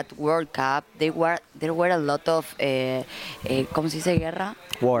in that World Cup there were a lot of ¿cómo se dice guerra?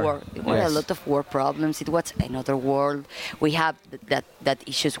 War. There were a lot of war problems. It was another world. We have that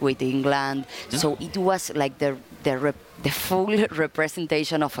issues with England. So it was like the full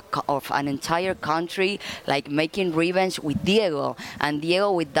representation of an entire country, like making revenge with Diego. And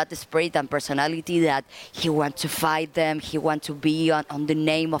Diego with that spirit and personality that he wants to fight them, he wants to be on the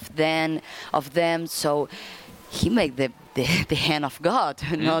name of them. So he made the hand of God,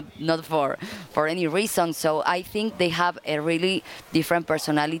 not for any reason. So I think they have a really different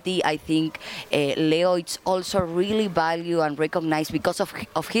personality. I think Leo is also really valued and recognized because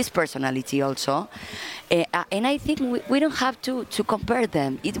of his personality also. And I think we don't have to compare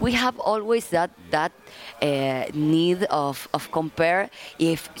them. We have always that need of compare.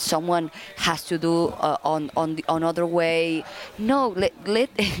 If someone has to do on other way, no,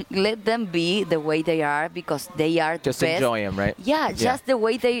 let them be the way they are, because they are the best enjoy them, right? Yeah, just the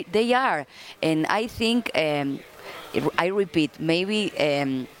way they are. And I think, I repeat, maybe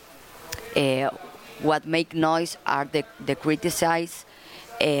what make noise are the criticize,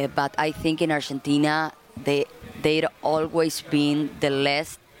 but I think in Argentina, they'd always been the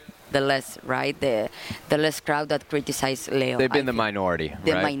less, right? The less crowd that criticize Leo. They've been the minority,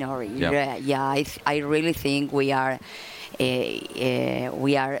 the right? minority. Yeah. I really think we are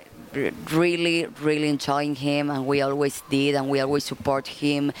really enjoying him, and we always did, and we always support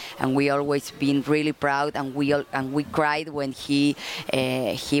him, and we always been really proud, and we cried when he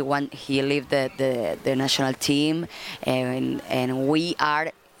left the national team, and we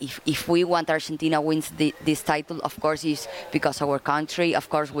are. If we want Argentina wins this title, of course, it's because our country. Of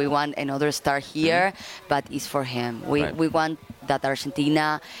course, we want another star here, but it's for him. We want that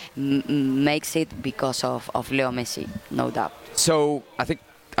Argentina makes it because of Leo Messi, no doubt. So I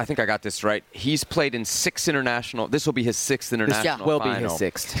think I got this right. He's played in 6 international. This will be his 6th international This will final, be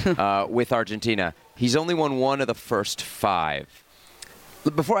his 6th. with Argentina. He's only won 1 of the first 5.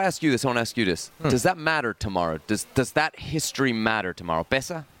 Before I ask you this, I want to ask you this. Does that matter tomorrow? Does that history matter tomorrow?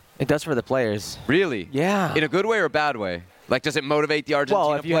 Pesa? It does for the players. Really? Yeah. In a good way or a bad way? Like, does it motivate the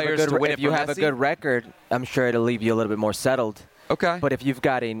Argentina players to win it if you for have a Messi? good record, I'm sure it'll leave you a little bit more settled. Okay. But if you've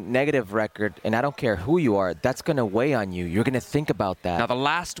got a negative record, and I don't care who you are, that's going to weigh on you. You're going to think about that. Now, the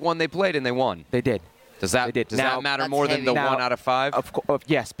last one they played and they won. They did. Does that matter more than the 1 out of 5? Of course,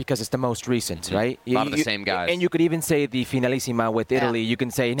 yes, because it's the most recent, right? A lot of the same guys. And you could even say the Finalissima with Italy. You can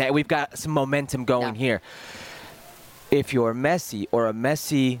say, hey, we've got some momentum going here. If you're Messi or a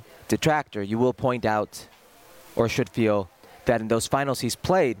Messi detractor, you will point out, or should feel, that in those finals he's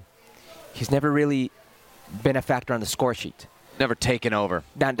played, he's never really been a factor on the score sheet. Never taken over.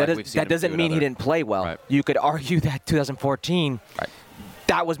 Now, that doesn't mean he didn't play well. Right. You could argue that 2014,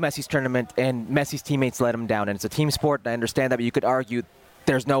 that was Messi's tournament, and Messi's teammates let him down. And it's a team sport, and I understand that, but you could argue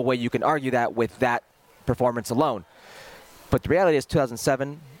there's no way you can argue that with that performance alone. But the reality is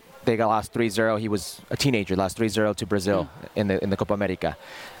 2007, they got lost 3-0. He was a teenager, lost 3-0 to Brazil in the Copa America.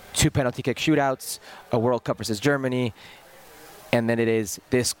 2 penalty kick shootouts, a World Cup versus Germany, and then it is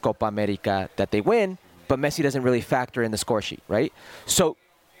this Copa America that they win, but Messi doesn't really factor in the score sheet, right? So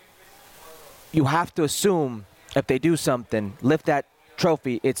you have to assume if they do something, lift that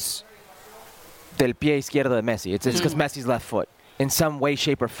trophy, it's del pie izquierdo de Messi. It's because Messi's left foot. In some way,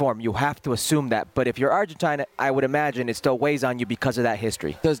 shape, or form, you have to assume that. But if you're Argentina, I would imagine it still weighs on you because of that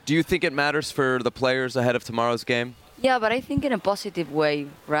history. Do you think it matters for the players ahead of tomorrow's game? Yeah, but I think in a positive way,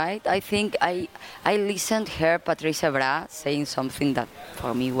 right? I think I listened her Patricia Bra saying something that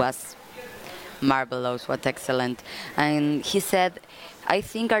for me was marvelous, was excellent. And he said, I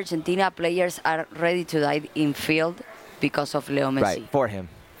think Argentina players are ready to die in field because of Leo Messi. Right, for him.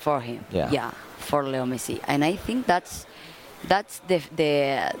 For him, yeah, for Leo Messi. And I think that's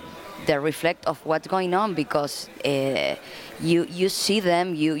the reflect of what's going on, because you see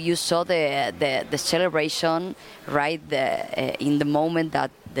them, you saw the celebration, right? In the moment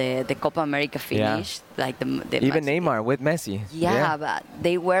that the Copa America finished, like the even match, Neymar with Messi. Yeah, but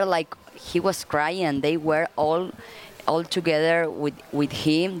they were like, he was crying. They were all together with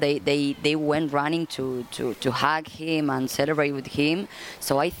him. They went running to hug him and celebrate with him.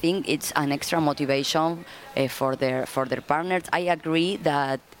 So I think it's an extra motivation for their partners. I agree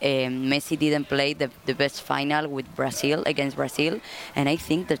that Messi didn't play the best final with Brazil, against Brazil, and I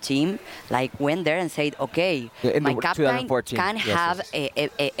think the team went there and said, okay, my captain can have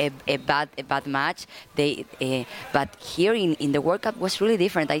a bad match. But here in the World Cup was really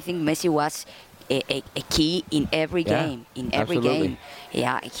different. I think Messi was a key in every game. In every game,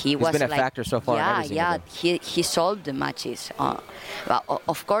 he's was been a factor so far. In every he solved the matches. But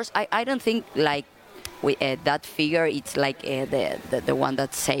of course, I don't think that figure it's the one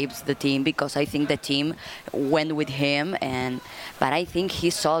that saves the team, because I think the team went with him, but I think he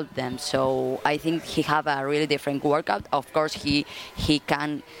solved them. So I think he have a really different workout. Of course, he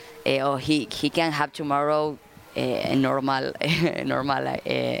can have tomorrow a normal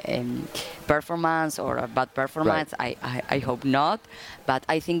performance or a bad performance. Right. I hope not, but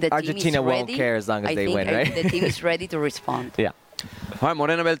I think the Argentina team is ready. won't care as long as they win, right? The team is ready to respond. Yeah. All right,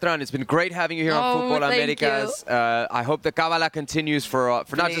 Morena Beltran, it's been great having you here on Futbol Americas. I hope the Kabbalah continues for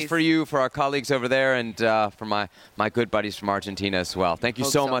not just for you, for our colleagues over there, and for my good buddies from Argentina as well. Thank you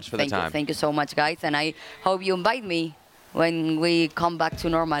so much for the time. Thank you so much, guys, and I hope you invite me when we come back to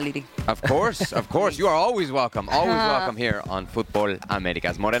normality. Of course, of course. You are always welcome. Always welcome here on Futbol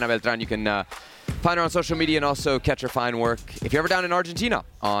Americas. Morena Beltran, you can find her on social media and also catch her fine work if you're ever down in Argentina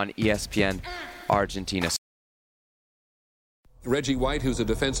on ESPN Argentina. Reggie White, who's a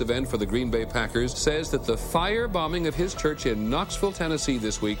defensive end for the Green Bay Packers, says that the firebombing of his church in Knoxville, Tennessee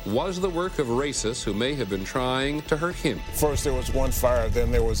this week was the work of racists who may have been trying to hurt him. First there was one fire,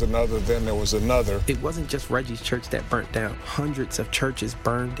 then there was another, then there was another. It wasn't just Reggie's church that burnt down. Hundreds of churches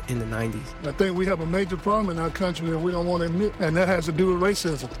burned in the 90s. I think we have a major problem in our country that we don't want to admit, and that has to do with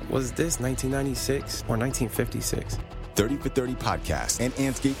racism. Was this 1996 or 1956? 30 for 30 podcast and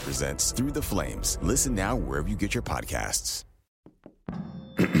Ansgate presents Through the Flames. Listen now wherever you get your podcasts.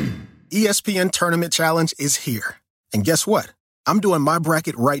 ESPN Tournament Challenge is here. And guess what? I'm doing my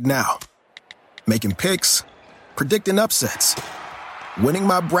bracket right now. Making picks, predicting upsets, winning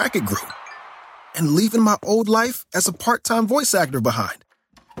my bracket group, and leaving my old life as a part-time voice actor behind.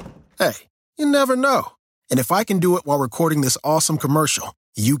 Hey, you never know. And if I can do it while recording this awesome commercial,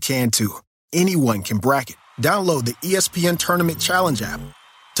 you can too. Anyone can bracket. Download the ESPN Tournament Challenge app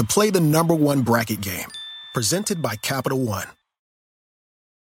to play the #1 bracket game. Presented by Capital One.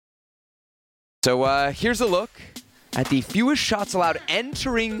 So here's a look at the fewest shots allowed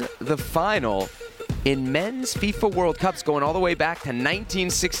entering the final in men's FIFA World Cups, going all the way back to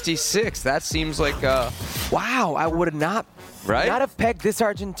 1966. That seems like wow, I would not have pegged this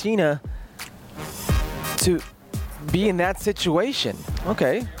Argentina to be in that situation.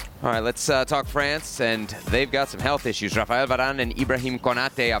 Okay. All right, let's talk France, and they've got some health issues. Rafael Varane and Ibrahim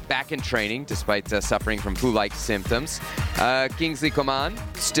Konate are back in training despite suffering from flu-like symptoms. Kingsley Coman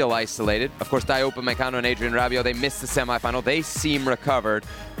still isolated. Of course, Diogo Upamecano and Adrien Rabiot, they missed the semifinal. They seem recovered.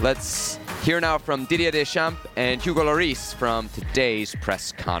 Let's hear now from Didier Deschamps and Hugo Lloris from today's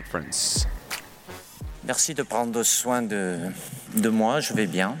press conference. Merci de prendre soin de moi, je vais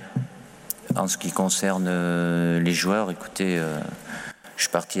bien. En ce qui concerne les joueurs, écoutez... Je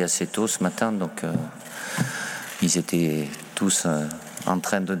suis parti assez tôt ce matin, donc ils étaient tous en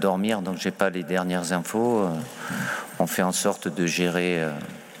train de dormir, donc j'ai pas les dernières infos. On fait en sorte de gérer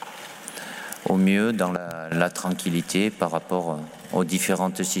au mieux dans la tranquillité par rapport aux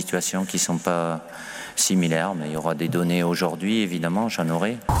différentes situations qui sont pas similaires, mais il y aura des données aujourd'hui, évidemment, j'en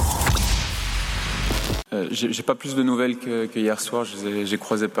aurai. J'ai pas plus de nouvelles que hier soir. J'ai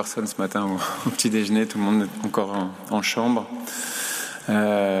croisé personne ce matin au petit déjeuner, tout le monde est encore en chambre.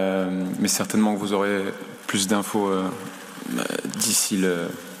 Mais certainement que vous aurez plus d'infos d'ici le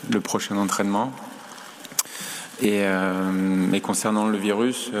prochain entraînement. Et concernant le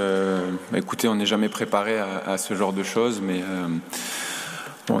virus, écoutez, on n'est jamais préparé à ce genre de choses, mais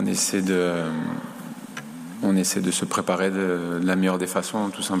on essaie de se préparer de la meilleure des façons,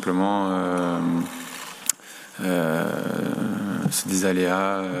 tout simplement. C'est des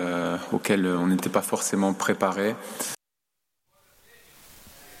aléas auxquels on n'était pas forcément préparé.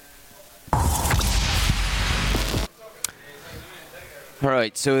 All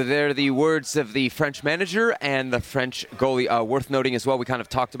right, so they're the words of the French manager and the French goalie. Worth noting as well, we kind of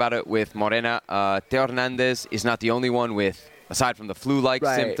talked about it with Morena. Theo Hernandez is not the only one with, aside from the flu-like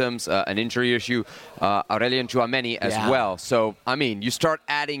symptoms, an injury issue. Aurelien Tchouameni as well. So, I mean, you start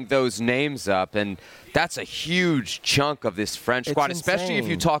adding those names up, and that's a huge chunk of this French squad, especially if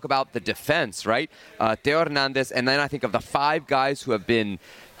you talk about the defense, right? Theo Hernandez, and then I think of the 5 guys who have been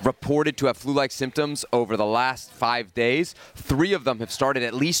reported to have flu-like symptoms over the last 5 days. 3 of them have started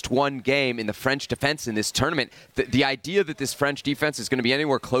at least one game in the French defense in this tournament. The idea that this French defense is going to be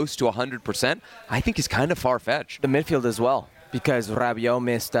anywhere close to 100%, I think is kind of far-fetched. The midfield as well, because Rabiot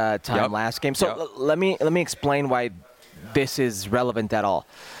missed time last game. So let me explain why this is relevant at all.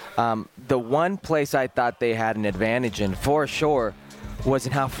 The one place I thought they had an advantage in, for sure, was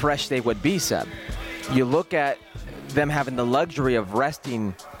in how fresh they would be, Seb. You look at them having the luxury of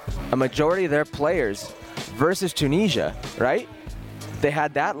resting a majority of their players versus Tunisia, right? They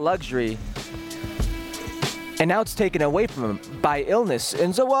had that luxury, and now it's taken away from them by illness.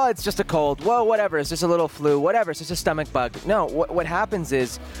 And so, well, it's just a cold. Well, whatever. It's just a little flu. Whatever. It's just a stomach bug. No, what happens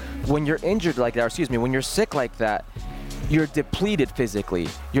is when you're injured like that, or when you're sick like that, you're depleted physically.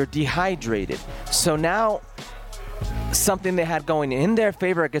 You're dehydrated. So now something they had going in their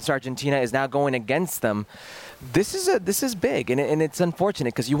favor against Argentina is now going against them. This is big, and it's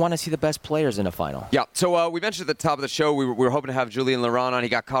unfortunate because you want to see the best players in a final. Yeah, so we mentioned at the top of the show we were hoping to have Julien Laurent on. He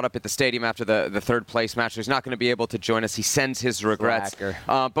got caught up at the stadium after the third-place match, so he's not going to be able to join us. He sends his regrets.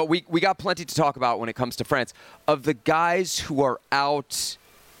 But we got plenty to talk about when it comes to France. Of the guys who are out,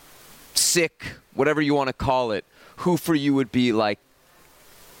 sick, whatever you want to call it, who for you would be like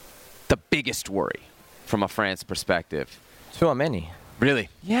the biggest worry from a France perspective? Tchouameni. Really?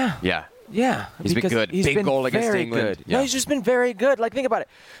 Yeah. Yeah. Yeah. He's been good. Big goal against England. Good. Yeah. No, he's just been very good. Like, think about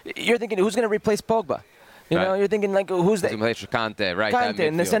it. You're thinking, who's going to replace Pogba? You know, you're thinking, like, who's that? Kante, right? Kante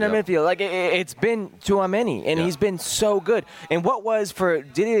in the center midfield. Like, it's been Tchouaméni, and he's been so good. And what was for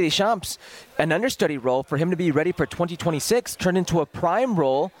Didier Deschamps an understudy role for him to be ready for 2026 turned into a prime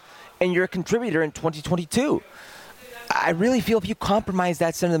role, and you're a contributor in 2022. I really feel if you compromise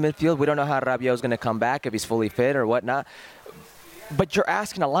that center of the midfield, we don't know how Rabiot is going to come back, if he's fully fit or whatnot. But you're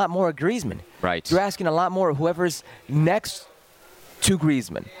asking a lot more of Griezmann. Right. You're asking a lot more of whoever's next to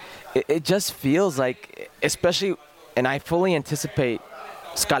Griezmann. It just feels like, especially, and I fully anticipate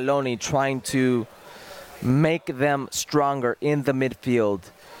Scaloni trying to make them stronger in the midfield.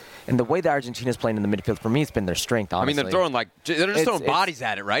 And the way that Argentina's playing in the midfield, for me, it's been their strength, honestly. I mean, they're just throwing bodies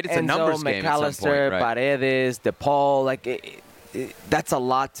at it, right? It's a numbers game at some point, McAllister, right? Paredes, DePaul, like, that's a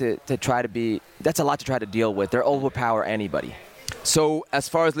lot to try to deal with. They're overpower anybody. So, as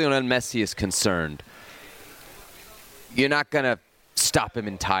far as Lionel Messi is concerned, you're not going to stop him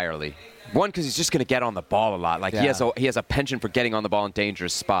entirely. One, because he's just going to get on the ball a lot. Like, he has a penchant for getting on the ball in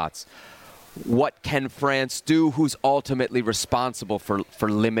dangerous spots. What can France do? Who's ultimately responsible for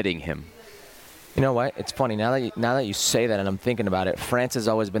limiting him? You know what? It's funny. Now that you say that and I'm thinking about it, France has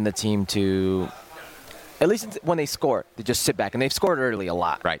always been the team to, at least when they score, they just sit back. And they've scored early a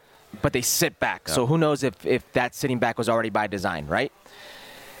lot. Right. But they sit back. Yeah. So who knows if that sitting back was already by design, right?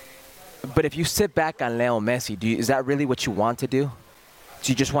 But if you sit back on Leo Messi, is that really what you want to do?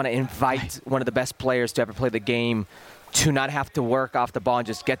 Do you just want to invite one of the best players to ever play the game to not have to work off the ball and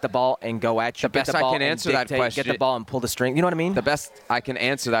just get the ball and go at you? The best I can answer that question. Get the ball and pull the string. You know what I mean? The best I can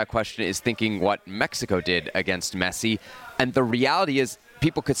answer that question is thinking what Mexico did against Messi. And the reality is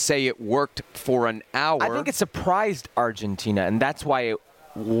people could say it worked for an hour. I think it surprised Argentina, and that's why it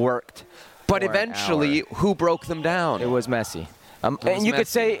worked. But eventually, who broke them down? It was Messi. And you could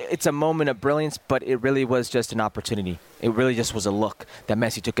say it's a moment of brilliance, but it really was just an opportunity. It really just was a look that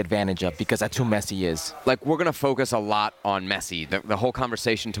Messi took advantage of because that's who Messi is. Like, we're going to focus a lot on Messi. The whole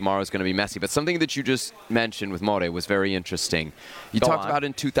conversation tomorrow is going to be Messi. But something that you just mentioned with More was very interesting. You talked about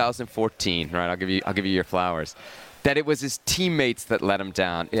in 2014, right? I'll give you your flowers. That it was his teammates that let him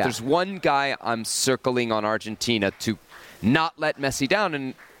down. If there's one guy I'm circling on Argentina to not let Messi down,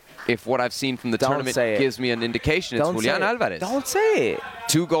 and if what I've seen from the tournament gives me an indication, it's Julián Álvarez. Don't say it.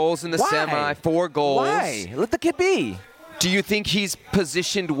 2 goals in the semi, 4 goals. Why? Let the kid be. Do you think he's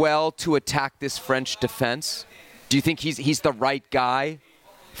positioned well to attack this French defense? Do you think he's the right guy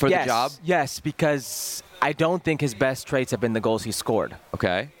for the job? Yes, because I don't think his best traits have been the goals he scored.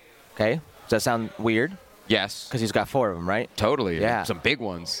 Okay. Does that sound weird? Yes. Because he's got 4 of them, right? Totally. Yeah. Some big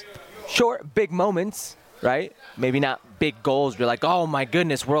ones. Sure, big moments. Right? Maybe not big goals. You're like, oh, my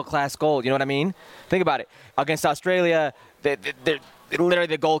goodness, world-class goal. You know what I mean? Think about it. Against Australia, literally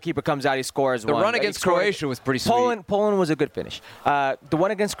the goalkeeper comes out, he scores one. The run against Croatia was pretty sweet. Poland was a good finish. The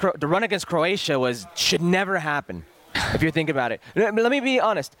run against Croatia should never happen, if you're thinking about it. Let me be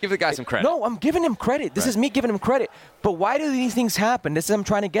honest. Give the guy some credit. No, I'm giving him credit. This is me giving him credit. But why do these things happen? This is I'm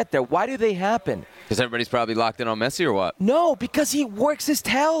trying to get there. Why do they happen? Because everybody's probably locked in on Messi or what? No, because he works his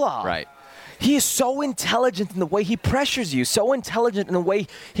tail off. Right. He is so intelligent in the way he pressures you, so intelligent in the way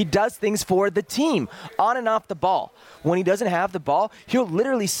he does things for the team, on and off the ball. When he doesn't have the ball, he'll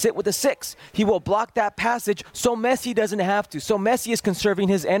literally sit with a 6. He will block that passage so Messi doesn't have to. So Messi is conserving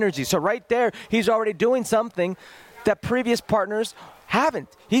his energy. So right there, he's already doing something that previous partners haven't.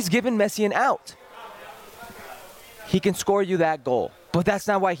 He's given Messi an out. He can score you that goal. But that's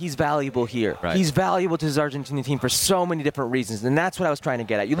not why he's valuable here. Right. He's valuable to his Argentinian team for so many different reasons, and that's what I was trying to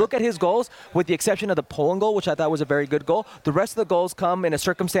get at. You look at his goals, with the exception of the Poland goal, which I thought was a very good goal, the rest of the goals come in a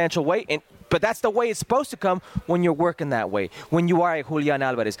circumstantial way, but that's the way it's supposed to come when you're working that way, when you are a Julián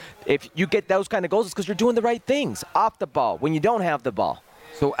Álvarez. If you get those kind of goals, it's because you're doing the right things off the ball when you don't have the ball.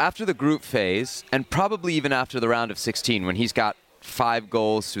 So after the group phase, and probably even after the round of 16, when he's got 5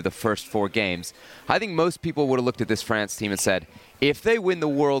 goals through the first 4 games, I think most people would have looked at this France team and said, if they win the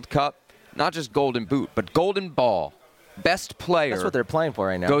World Cup, not just Golden Boot, but Golden Ball, best player. That's what they're playing for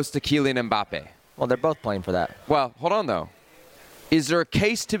right now. Goes to Kylian Mbappe. Well, they're both playing for that. Well, hold on, though. Is there a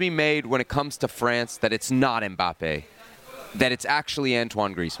case to be made when it comes to France that it's not Mbappe, that it's actually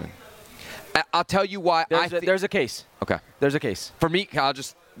Antoine Griezmann? I'll tell you why. There's a case. Okay. There's a case. For me, I'll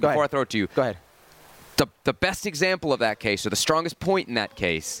just, before I throw it to you. Go ahead. The best example of that case, or the strongest point in that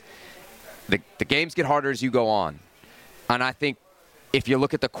case, the games get harder as you go on. And I think if you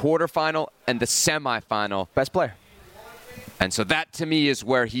look at the quarterfinal and the semifinal, best player. And so that, to me, is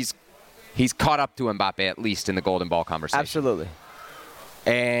where he's caught up to Mbappe, at least in the Golden Ball conversation. Absolutely.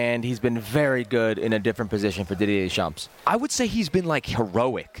 And he's been very good in a different position for Didier Deschamps. I would say he's been, like,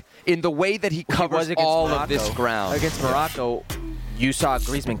 heroic in the way that he covers all of this ground. Against Morocco, you saw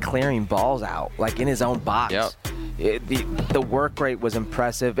Griezmann clearing balls out, like in his own box. Yep. The work rate was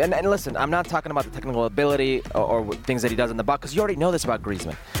impressive. And listen, I'm not talking about the technical ability or things that he does in the box, because you already know this about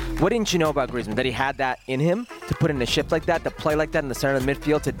Griezmann. What didn't you know about Griezmann? That he had that in him to put in a shift like that, to play like that in the center of the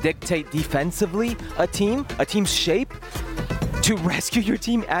midfield, to dictate defensively a team's shape, to rescue your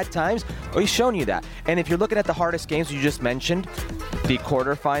team at times. Well, he's shown you that. And if you're looking at the hardest games you just mentioned, the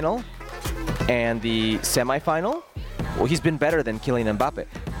quarterfinal and the semifinal, well, he's been better than Kylian Mbappe.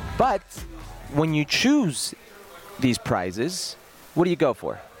 But when you choose these prizes, what do you go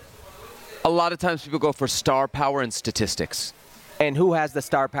for? A lot of times people go for star power and statistics. And who has the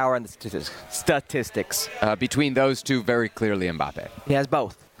star power and the statistics? Between those two, very clearly Mbappe. He has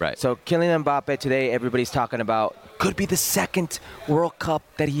both. Right. So Kylian Mbappe today, everybody's talking about, could be the second World Cup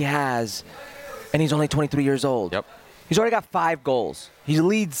that he has, and he's only 23 years old. Yep. He's already got 5 goals. He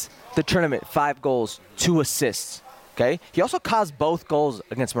leads the tournament, 5 goals, 2 assists. Okay. He also caused both goals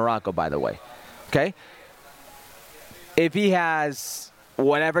against Morocco, by the way. Okay. If he has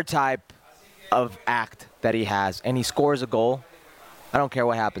whatever type of act that he has, and he scores a goal, I don't care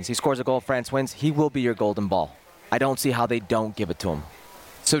what happens. He scores a goal, France wins, he will be your golden ball. I don't see how they don't give it to him.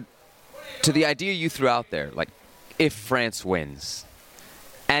 So, to the idea you threw out there, like, if France wins,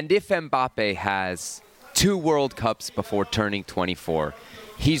 and if Mbappe has 2 World Cups before turning 24,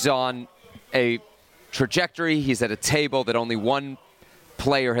 he's on a trajectory, he's at a table that only one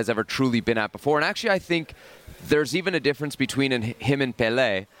player has ever truly been at before. And actually, I think there's even a difference between him and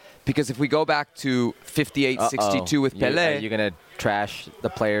Pelé, because if we go back to 58-62 with Pelé... Are you going to trash the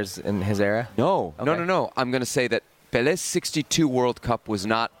players in his era? No. Okay. No. I'm going to say that Pelé's 62 World Cup was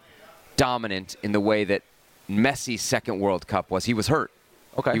not dominant in the way that Messi's second World Cup was. He was hurt.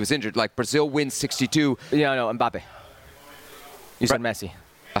 Okay. He was injured. Like, Brazil wins 62. Yeah, no, Mbappe. You said Messi.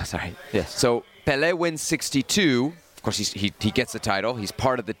 Oh, sorry. Yes. So Pelé wins 62. Of course, he gets the title. He's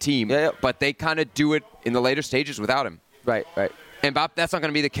part of the team. Yeah. But they kind of do it in the later stages without him. Right. Mbappe, that's not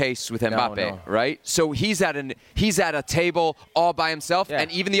going to be the case with Mbappe, no. right? So he's at a table all by himself, and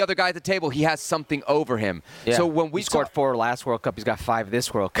even the other guy at the table, he has something over him. Yeah. So when we he scored 4 last World Cup, he's got 5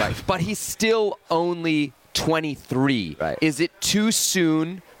 this World Cup. But he's still only 23. Right. Is it too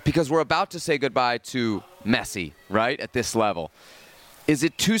soon? Because we're about to say goodbye to Messi, right, at this level. Is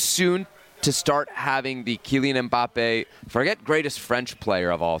it too soon to start having the Kylian Mbappe, forget greatest French player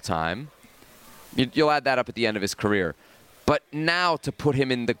of all time, you'll add that up at the end of his career, but now to put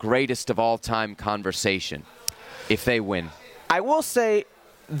him in the greatest of all time conversation if they win? I will say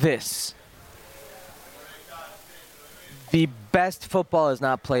this. The best football is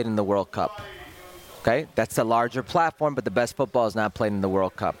not played in the World Cup. Okay? That's a larger platform, but the best football is not played in the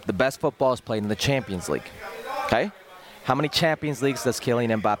World Cup. The best football is played in the Champions League. Okay? How many Champions Leagues does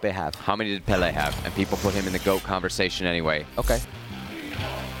Kylian Mbappe have? How many did Pelé have? And people put him in the GOAT conversation anyway. Okay.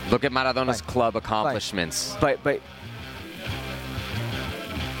 Look at Maradona's club accomplishments. But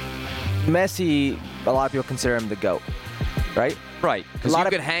Messi, a lot of people consider him the GOAT, right? Right. Because you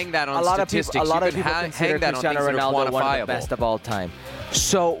could hang that on statistics. A lot of you people could consider hang that Cristiano on things that are Ronaldo one of the quantifiable. best of all time.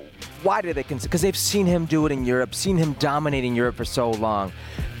 So why do they consider? Because they've seen him do it in Europe, seen him dominating Europe for so long.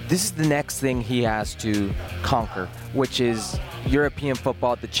 This is the next thing he has to conquer, which is European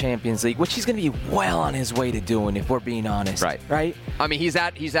football at the Champions League, which he's going to be well on his way to doing, if we're being honest. Right? I mean, he's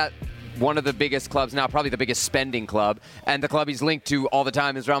at one of the biggest clubs now, probably the biggest spending club, and the club he's linked to all the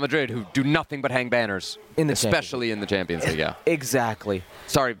time is Real Madrid, who do nothing but hang banners, especially in the Champions League. Yeah, exactly.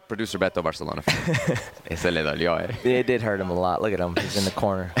 Sorry, producer Beto, Barcelona. Ese le dolió, eh? It did hurt him a lot. Look at him; he's in the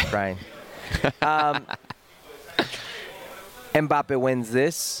corner crying. Mbappe wins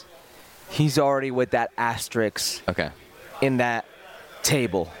this, he's already with that asterisk in that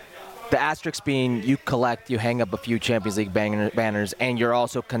table. The asterisk being you hang up a few Champions League banners, and you're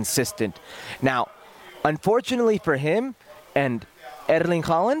also consistent. Now, unfortunately for him and Erling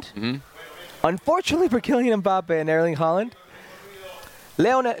Haaland, unfortunately for Kylian Mbappe and Erling Haaland,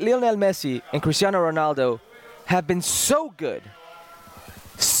 Lionel Messi and Cristiano Ronaldo have been so good,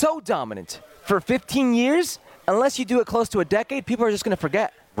 so dominant for 15 years. Unless you do it close to a decade, people are just going to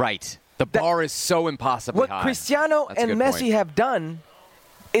forget. Right. The bar is so impossibly high. What Cristiano and Messi have done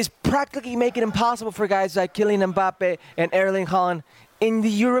is practically make it impossible for guys like Kylian Mbappe and Erling Haaland in the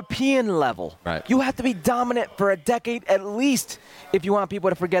European level. Right. You have to be dominant for a decade at least if you want people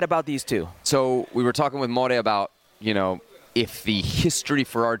to forget about these two. So we were talking with More about, if the history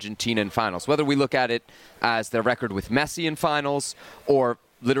for Argentina in finals, whether we look at it as their record with Messi in finals or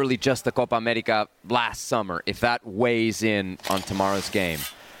literally just the Copa America last summer, if that weighs in on tomorrow's game.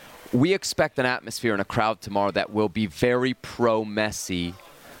 We expect an atmosphere and a crowd tomorrow that will be very pro-Messi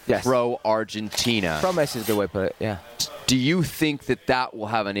pro-Argentina. Pro-Messi is a good way to put it, yeah. Do you think that will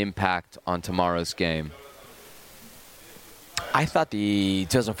have an impact on tomorrow's game? I thought the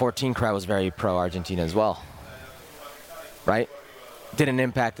 2014 crowd was very pro-Argentina as well, right? Didn't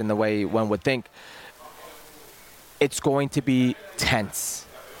impact in the way one would think. It's going to be tense.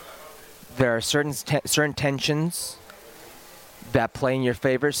 There are certain tensions that play in your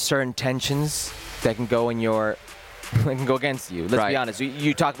favor, certain tensions that can go against you. Let's be honest.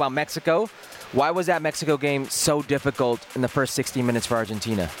 You talk about Mexico. Why was that Mexico game so difficult in the first 60 minutes for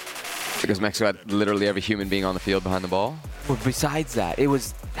Argentina? Because Mexico had literally every human being on the field behind the ball? Well, besides that, it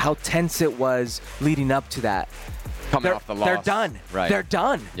was how tense it was leading up to that. Coming off the loss. They're done. Right. They're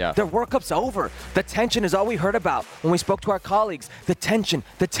done. Yeah. Their World Cup's over. The tension is all we heard about when we spoke to our colleagues. The tension,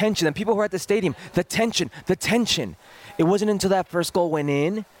 and people who were at the stadium. The tension. It wasn't until that first goal went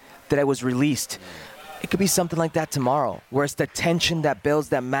in that it was released. It could be something like that tomorrow, where it's the tension that builds,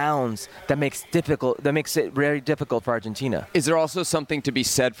 that mounds, that makes it very difficult for Argentina. Is there also something to be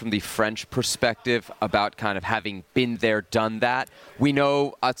said from the French perspective about kind of having been there, done that? We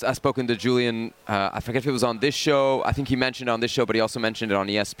know, I've spoken to Julian, I forget if it was on this show, I think he mentioned it on this show, but he also mentioned it on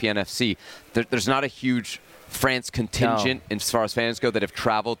ESPN FC. There's not a huge France contingent as far as fans go that have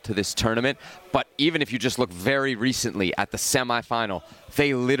traveled to this tournament. But even if you just look very recently at the semifinal,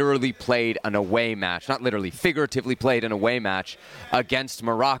 they literally played an away match, not literally, figuratively played an away match against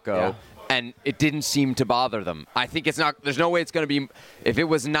Morocco, and it didn't seem to bother them. I think there's no way it's going to be, if it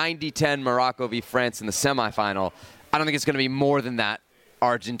was 90-10 Morocco v. France in the semifinal, I don't think it's going to be more than that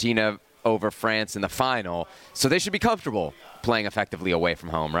Argentina over France in the final. So they should be comfortable playing effectively away from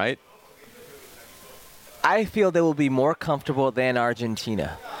home, right? I feel they will be more comfortable than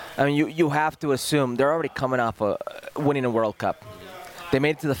Argentina. I mean, you have to assume they're already coming off winning a World Cup. They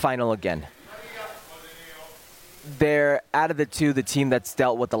made it to the final again. They're, out of the two, the team that's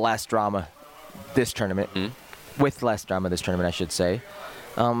dealt with the last drama this tournament. With less drama this tournament, I should say.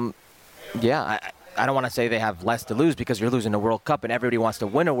 I don't want to say they have less to lose because you're losing a World Cup and everybody wants to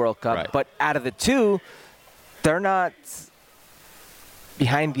win a World Cup. Right. But out of the two, they're not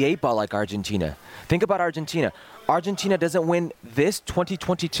behind the eight ball like Argentina. Think about Argentina. Argentina doesn't win this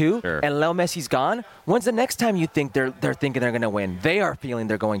 2022 and Leo Messi's gone. When's the next time you think they're thinking they're going to win? They are feeling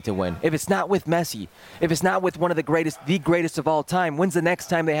they're going to win. If it's not with Messi, if it's not with one of the greatest of all time, when's the next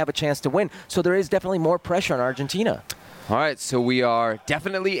time they have a chance to win? So there is definitely more pressure on Argentina. All right, so we are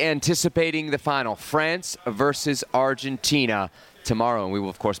definitely anticipating the final, France versus Argentina, tomorrow. And we will,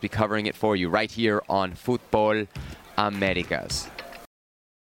 of course, be covering it for you right here on Futbol Americas.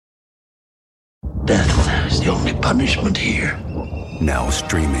 Death is the only punishment here. Now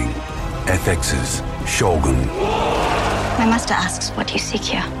streaming, FX's Shogun. My master asks, what do you seek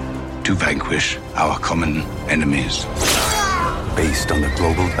here? To vanquish our common enemies. Based on the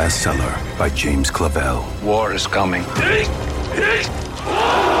global bestseller by James Clavell. War is coming. The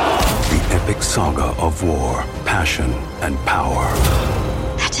epic saga of war, passion, and power.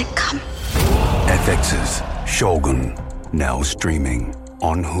 Let it come. FX's Shogun. Now streaming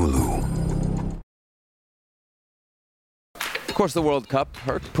on Hulu. Of course, the World Cup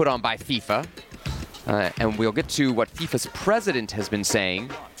put on by FIFA. And we'll get to what FIFA's president has been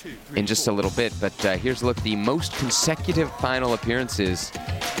saying in just a little bit. But here's a look at the most consecutive final appearances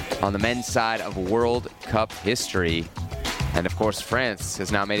on the men's side of World Cup history. And, of course, France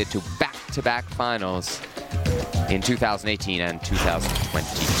has now made it to back-to-back finals in 2018 and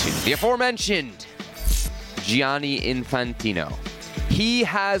 2022. The aforementioned Gianni Infantino. He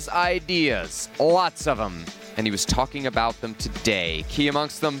has ideas, lots of them. And he was talking about them today. Key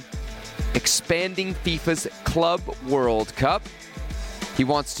amongst them, expanding FIFA's Club World Cup. He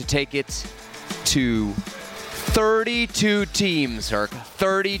wants to take it to 32 teams, Herc.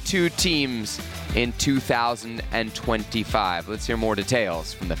 32 teams in 2025. Let's hear more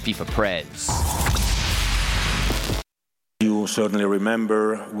details from the FIFA Prez. You certainly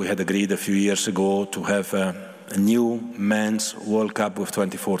remember we had agreed a few years ago to have a new men's World Cup with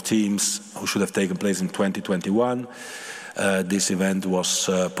 24 teams who should have taken place in 2021. This event was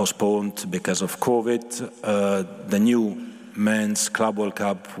postponed because of COVID. The new men's Club World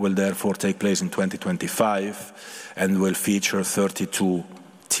Cup will therefore take place in 2025 and will feature 32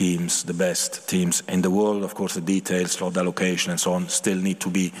 teams, the best teams in the world. Of course, the details, slot allocation and so on still need to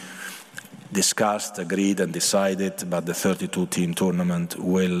be discussed, agreed and decided, but the 32-team tournament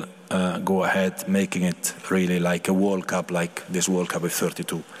will go ahead, making it really like a World Cup, like this World Cup with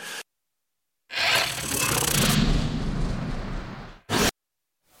 32.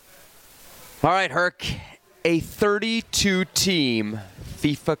 All right, Herc, a 32-team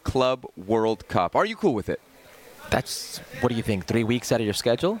FIFA Club World Cup. Are you cool with it? That's, what do you think, 3 weeks out of your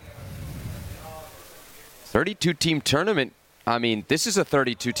schedule? 32-team tournament. I mean, this is a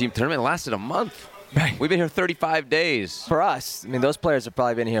 32-team tournament. It lasted a month. Right. We've been here 35 days. For us, I mean, those players have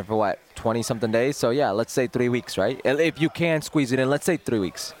probably been here for, what, 20-something days? So, yeah, let's say 3 weeks, right? If you can squeeze it in, let's say 3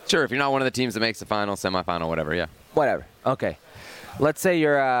 weeks. Sure, if you're not one of the teams that makes the final, semifinal, whatever, yeah. Whatever. Okay. Let's say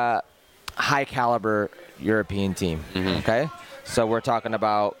you're a high-caliber European team, okay? So we're talking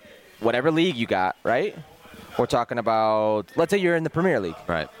about whatever league you got, right? We're talking about, let's say you're in the Premier League.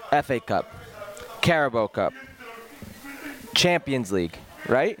 Right. FA Cup, Carabao Cup, Champions League,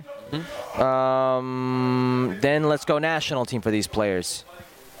 right? Then let's go national team for these players.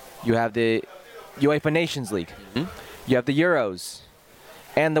 You have the UEFA Nations League. You have the Euros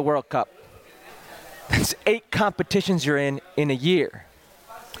and the World Cup. That's 8 competitions you're in a year.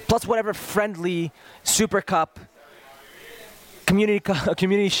 Plus whatever friendly Super Cup,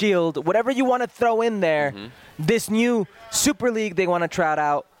 Community Shield, whatever you want to throw in there. This new Super League they want to trot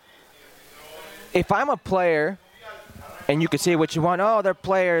out. If I'm a player, and you can say what you want, oh, they're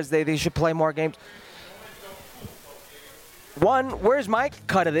players, they should play more games. 1, where's my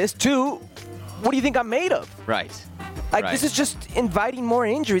cut of this? 2, what do you think I'm made of? Right. Like, this is just inviting more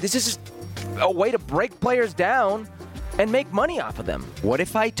injury. This is just a way to break players down and make money off of them. What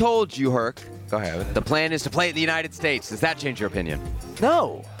if I told you, Herc, go ahead, the plan is to play in the United States? Does that change your opinion?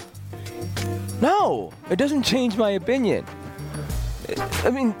 No. No, it doesn't change my opinion.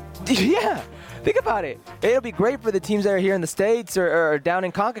 I mean, yeah. Think about it. It'll be great for the teams that are here in the States or down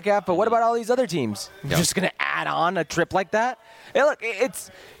in CONCACAF, but what about all these other teams? You're just going to add on a trip like that? Hey, look, it's,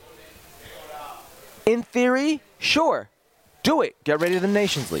 in theory, sure, do it. Get rid of the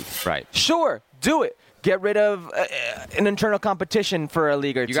Nations League. Right. Sure, do it. Get rid of an internal competition for a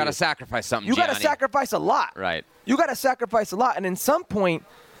league or two. You got to sacrifice something, You got to sacrifice a lot. Right. You got to sacrifice a lot. And in some point,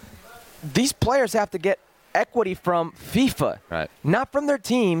 these players have to get equity from FIFA. Right. Not from their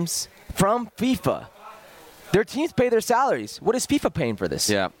teams, from FIFA. Their teams pay their salaries. What is FIFA paying for this?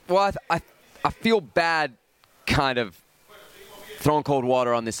 Yeah. Well, I feel bad kind of throwing cold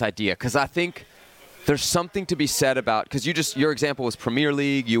water on this idea because I think there's something to be said about, because your example was Premier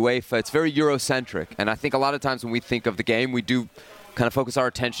League, UEFA. It's very Eurocentric. And I think a lot of times when we think of the game, we do kind of focus our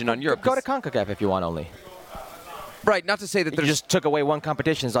attention on Europe. Go to CONCACAF if you want only. Right. Not to say that you just took away one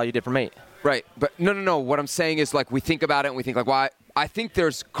competition is all you did for me. Right. But no. What I'm saying is, like, we think about it and we think, like, why? I think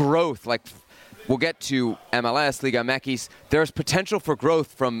there's growth. Like, we'll get to MLS, Liga MX. There's potential for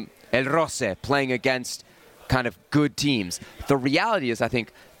growth from El Roce playing against kind of good teams. The reality is, I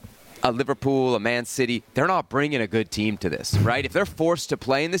think, a Liverpool, a Man City, they're not bringing a good team to this, right? If they're forced to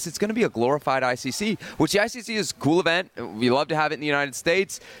play in this, it's going to be a glorified ICC, which the ICC is a cool event. We love to have it in the United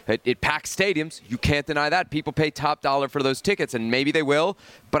States. It packs stadiums. You can't deny that. People pay top dollar for those tickets, and maybe they will.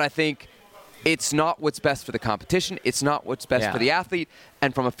 But I think it's not what's best for the competition. It's not what's best for the athlete.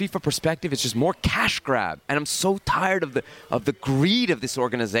 And from a FIFA perspective, it's just more cash grab. And I'm so tired of the greed of this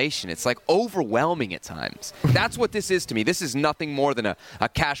organization. It's like overwhelming at times. That's what this is to me. This is nothing more than a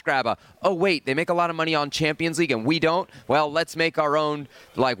cash grab. Oh, wait, they make a lot of money on Champions League and we don't? Well, let's make our own,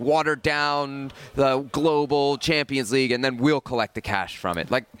 like, watered down global Champions League and then we'll collect the cash from it.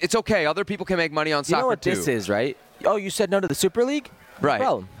 Like, it's okay. Other people can make money on soccer too. You know what this is, right? Oh, you said no to the Super League? Right. No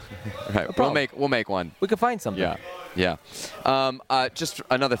problem. Right. No problem. We'll make one. We can find something. Yeah. Just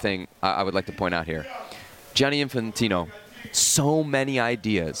another thing I would like to point out here. Gianni Infantino, so many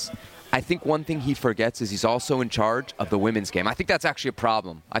ideas. I think one thing he forgets is he's also in charge of the women's game. I think that's actually a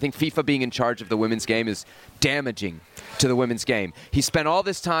problem. I think FIFA being in charge of the women's game is damaging to the women's game. He spent all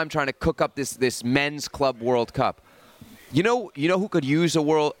this time trying to cook up this men's club World Cup. You know who could use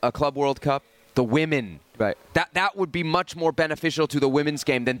a club World Cup? The women. Right. That would be much more beneficial to the women's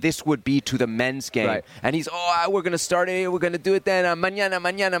game than this would be to the men's game. Right. And he's, we're going to start it, we're going to do it then,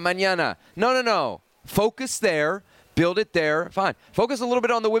 mañana. No. Focus there, build it there, fine. Focus a little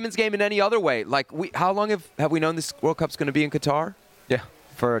bit on the women's game in any other way. Like, how long have we known this World Cup's going to be in Qatar? Yeah,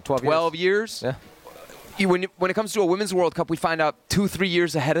 for 12 years. Yeah. When it comes to a women's World Cup, we find out 2-3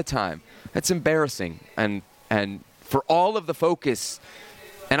 years ahead of time. That's embarrassing. And for all of the focus,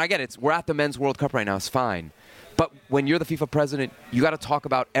 and I get it, we're at the men's World Cup right now, it's fine. But when you're the FIFA president, you got to talk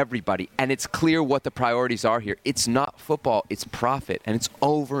about everybody. And it's clear what the priorities are here. It's not football, it's profit. And it's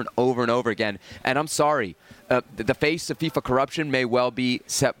over and over and over again. And I'm sorry, the face of FIFA corruption may well be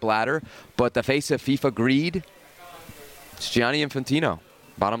Sepp Blatter, but the face of FIFA greed, it's Gianni Infantino,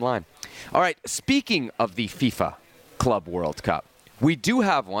 bottom line. All right, speaking of the FIFA Club World Cup, we do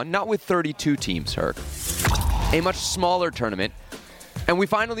have one, not with 32 teams, Herc. A much smaller tournament. And we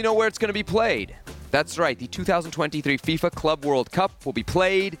finally know where it's going to be played. That's right. The 2023 FIFA Club World Cup will be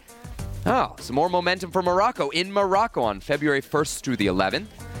played Oh, some more momentum for Morocco in Morocco on February 1st through the 11th.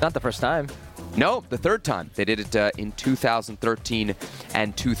 Not the first time. No, the third time. They did it in 2013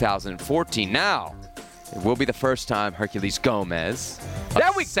 and 2014. Now, it will be the first time Herculez Gomez there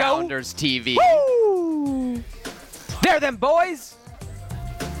we Sounders go. TV. Woo! There them boys.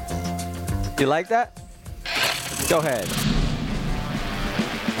 You like that? Go ahead.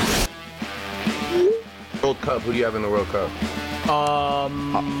 World Cup. Who do you have in the World Cup?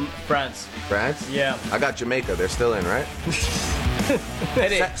 France. France? Yeah. I got Jamaica. They're still in, right?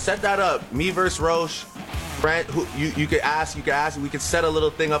 Set that up. Me versus Roche. France. Who you could ask. We could set a little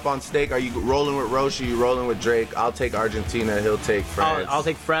thing up on stake. Are you rolling with Roche? Are you rolling with Drake? I'll take Argentina. He'll take France. I'll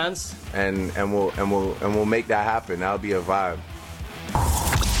take France. And we'll make that happen. That'll be a vibe.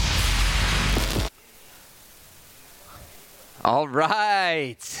 All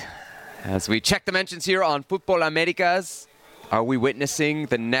right. As we check the mentions here on Futbol Americas, are we witnessing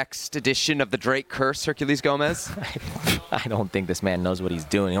the next edition of the Drake curse, Herculez Gomez? I don't think this man knows what he's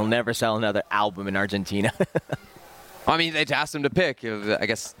doing. He'll never sell another album in Argentina. I mean, they asked him to pick. I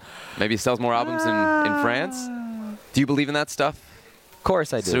guess maybe he sells more albums in France. Do you believe in that stuff? Of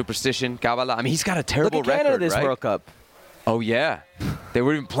course I do. Superstition, Kabbalah. I mean, he's got a terrible Look at Canada record, this right? World Cup. Oh, yeah. They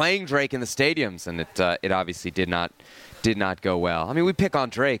were even playing Drake in the stadiums, and it obviously did not go well. I mean, we pick on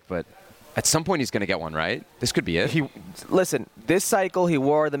Drake, but at some point he's going to get one, right? This could be it. Listen, this cycle he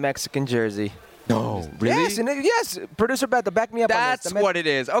wore the Mexican jersey. No, really? Yes, producer Beto, back me up on this. That's what it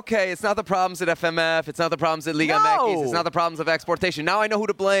is. Okay, it's not the problems at FMF. It's not the problems at Liga MX. It's not the problems of exportation. Now I know who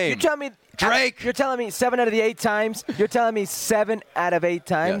to blame. You're telling me Drake. You're telling me 7 out of the 8 times. You're telling me 7 out of 8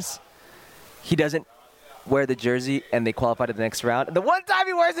 times he doesn't wear the jersey and they qualify to the next round. The one time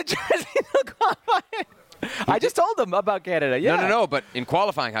he wears the jersey, they'll qualify. I just told him about Canada. Yeah. No. But in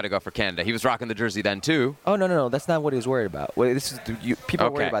qualifying, how to go for Canada? He was rocking the jersey then too. Oh no. That's not what he was worried about. This is people are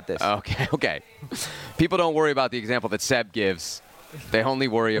worried about this. Okay. People don't worry about the example that Seb gives. They only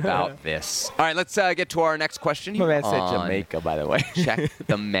worry about this. All right, let's get to our next question. My man said Jamaica, by the way. Check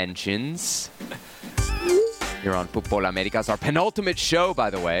the mentions. You're on Futbol Americas, our penultimate show,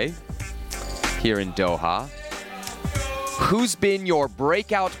 by the way, here in Doha. Who's been your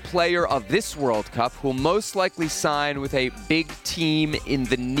breakout player of this World Cup who'll most likely sign with a big team in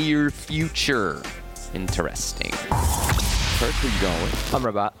the near future? Interesting. Kurt, who you going with?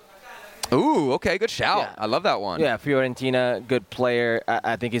 Amrabat. Ooh, okay, good shout. Yeah. I love that one. Yeah, Fiorentina, good player.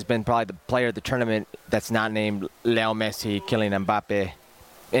 I think he's been probably the player of the tournament that's not named Leo Messi, Kylian Mbappe,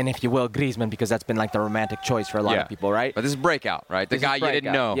 and if you will, Griezmann, because that's been like the romantic choice for a lot of people, right? But this is breakout, right? The guy you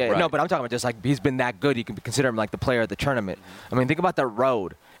didn't know. Yeah, right. no, but I'm talking about just like he's been that good, you can consider him like the player of the tournament. I mean, think about the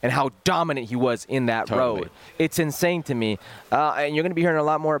road and how dominant he was in that road. It's insane to me. And you're going to be hearing a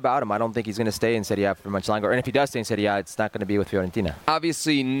lot more about him. I don't think he's going to stay in Serie A for much longer. And if he does stay in Serie A, it's not going to be with Fiorentina.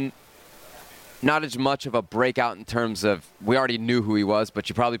 Obviously, not as much of a breakout in terms of we already knew who he was, but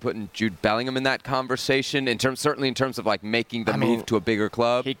you're probably putting Jude Bellingham in that conversation, certainly in terms of like making the move to a bigger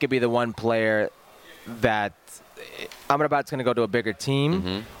club. He could be the one player that Amrabat's going to go to a bigger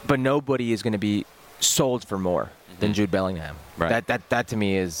team, but nobody is going to be sold for more than Jude Bellingham. Right. That to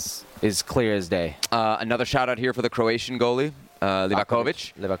me is clear as day. Another shout out here for the Croatian goalie.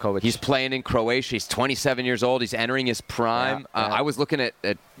 Livakovic. He's playing in Croatia. He's 27 years old. He's entering his prime. I was looking at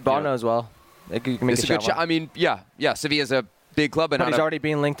Bono as well. It's a good shot. I mean, Sevilla's a big club. But he's already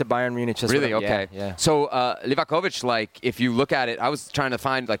being linked to Bayern Munich. Really? Okay. Yeah. So Livakovic, like, if you look at it, I was trying to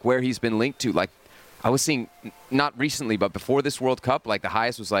find like where he's been linked to. Like, I was seeing, not recently, but before this World Cup, like the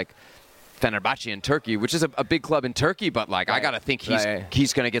highest was like Fenerbahce in Turkey, which is a big club in Turkey. But like, I gotta think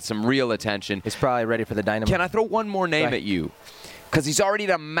he's going to get some real attention. He's probably ready for the Dynamo. Can I throw one more name at you? Because he's already at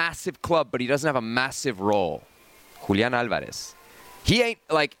a massive club, but he doesn't have a massive role. Julian Alvarez. He ain't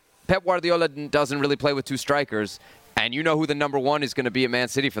like. Pep Guardiola doesn't really play with 2 strikers, and you know who the number 1 is going to be at Man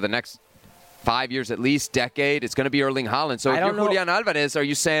City for the next 5 years at least, decade. It's going to be Erling Haaland. So if you're Julian Alvarez, are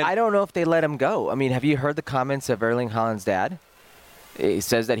you saying... I don't know if they let him go. I mean, have you heard the comments of Erling Haaland's dad? He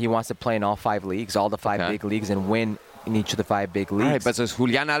says that he wants to play in all 5 leagues, all the 5 big leagues, and win in each of the 5 big leagues. All right, but does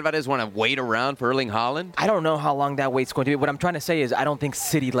Julian Alvarez want to wait around for Erling Haaland? I don't know how long that wait's going to be. What I'm trying to say is I don't think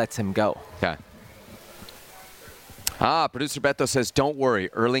City lets him go. Okay. Producer Beto says, don't worry,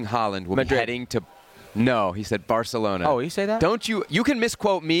 Erling Haaland will be heading to... No, he said Barcelona. Oh, he say that? Don't you... You can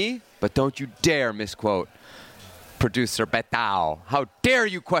misquote me, but don't you dare misquote Producer Beto. How dare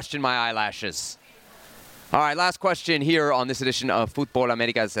you question my eyelashes? All right, last question here on this edition of Futbol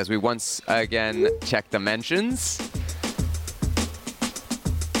Americas as we once again check the mentions.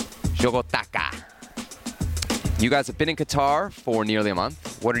 Jogotaka. You guys have been in Qatar for nearly a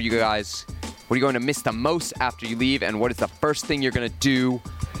month. What are you going to miss the most after you leave, and what is the first thing you're going to do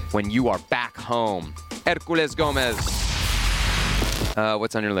when you are back home. Herculez Gomez,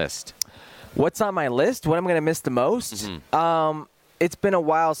 what's on your list? What's on my list? What I'm going to miss the most? It's been a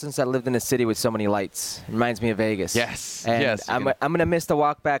while since I lived in a city with so many lights. It reminds me of Vegas. Yes. And yes. I'm going to miss the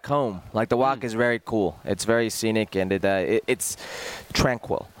walk back home. Like, the walk is very cool. It's very scenic, and it's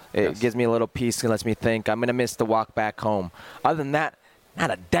tranquil. It gives me a little peace and lets me think. I'm going to miss the walk back home. Other than that,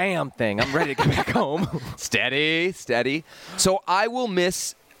 not a damn thing. I'm ready to get back home. Steady. So I will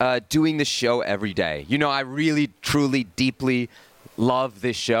miss doing the show every day. You know, I really, truly, deeply love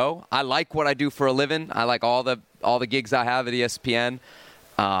this show. I like what I do for a living. I like all the gigs I have at ESPN.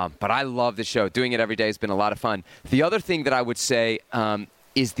 But I love the show. Doing it every day has been a lot of fun. The other thing that I would say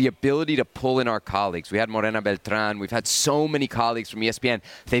is the ability to pull in our colleagues. We had Morena Beltran. We've had so many colleagues from ESPN.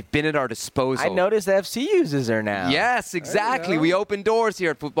 They've been at our disposal. I noticed the FC uses her now. Yes, exactly. We open doors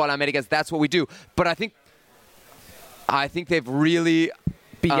here at Futbol Americas. That's what we do. But I think they've really...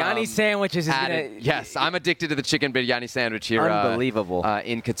 Biryani sandwiches is yes, I'm addicted to the chicken biryani sandwich here. Unbelievable.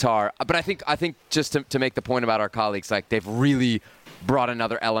 In Qatar. But I think just to make the point about our colleagues, like, they've really brought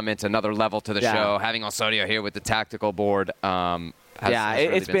another element, another level to the show. Having Osorio here with the tactical board.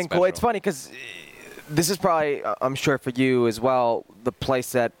 It's been cool. It's funny because this is probably, I'm sure for you as well, the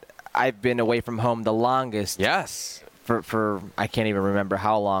place that I've been away from home the longest. Yes. For I can't even remember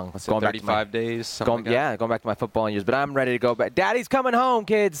how long. Going 35 days, something like that? Yeah, going back to my football years. But I'm ready to go back. Daddy's coming home,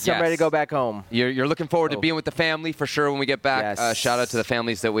 kids. Yes. I'm ready to go back home. You're looking forward to being with the family for sure when we get back. Yes. Shout out to the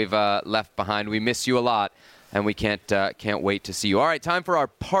families that we've left behind. We miss you a lot, and we can't wait to see you. All right, time for our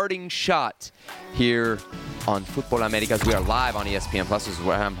parting shot here on Futbol Americas. We are live on ESPN Plus. This is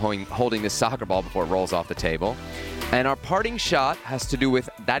where I'm holding this soccer ball before it rolls off the table. And our parting shot has to do with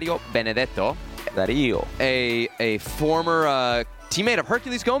Dario Benedetto. A former teammate of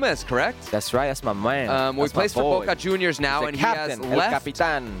Herculez Gomez, correct? That's right. That's my man. He plays for Boca Juniors now, and he has left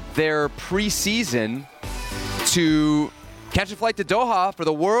their preseason to catch a flight to Doha for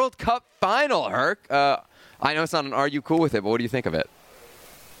the World Cup final, Herc. I know it's not an "are you cool with it," but what do you think of it?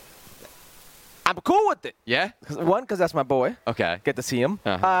 I'm cool with it. Yeah? One, because that's my boy. Okay. Get to see him.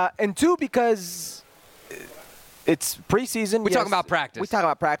 And two, because... It's preseason. We're talking about practice. We talk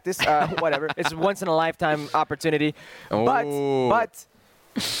about practice. Whatever. It's a once-in-a-lifetime opportunity. But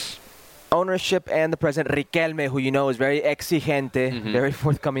ownership and the president, Riquelme, who you know is very exigente, very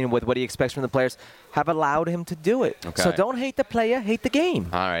forthcoming with what he expects from the players, have allowed him to do it. Okay. So don't hate the player, hate the game.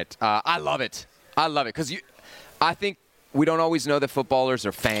 All right. I love it. Because I think we don't always know that footballers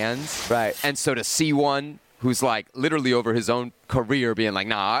are fans. Right. And so to see one who's like literally over his own career being like,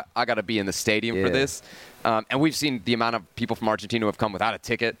 nah, I got to be in the stadium for this. And we've seen the amount of people from Argentina who have come without a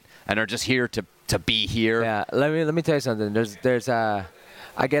ticket and are just here to be here. Yeah, let me tell you something.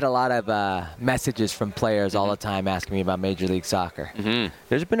 I get a lot of messages from players all the time asking me about Major League Soccer.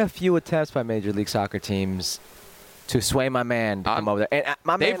 There's been a few attempts by Major League Soccer teams to sway my man to come over there.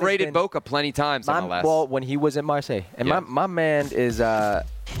 And they've raided Boca plenty times on the last. Well, when he was in Marseille. And my man is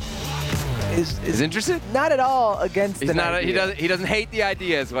interested? Not at all against the idea. He doesn't hate the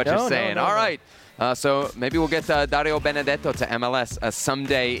idea is what you're saying. All right. So maybe we'll get Dario Benedetto to MLS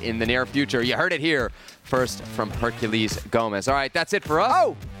someday in the near future. You heard it here first from Herculez Gomez. All right, that's it for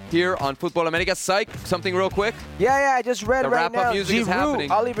us here on Futbol Americas. Psych, something real quick? Yeah, I just read the right now. wrap-up music is happening.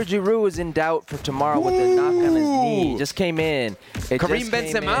 Oliver Giroud is in doubt for tomorrow with a knock on his knee. Just came in. Karim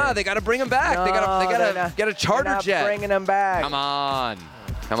Benzema, they got to bring him back. No, they got to get a charter jet. Bringing him back. Come on,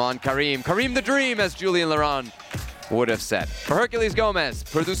 Karim. Karim the Dream, as Julian Laurent would have said. For Herculez Gomez,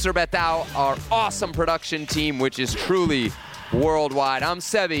 producer Betao, our awesome production team, which is truly worldwide. I'm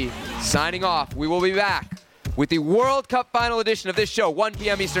Sebi, signing off. We will be back with the World Cup final edition of this show, 1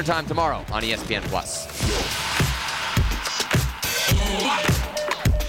 p.m. Eastern Time tomorrow on ESPN+.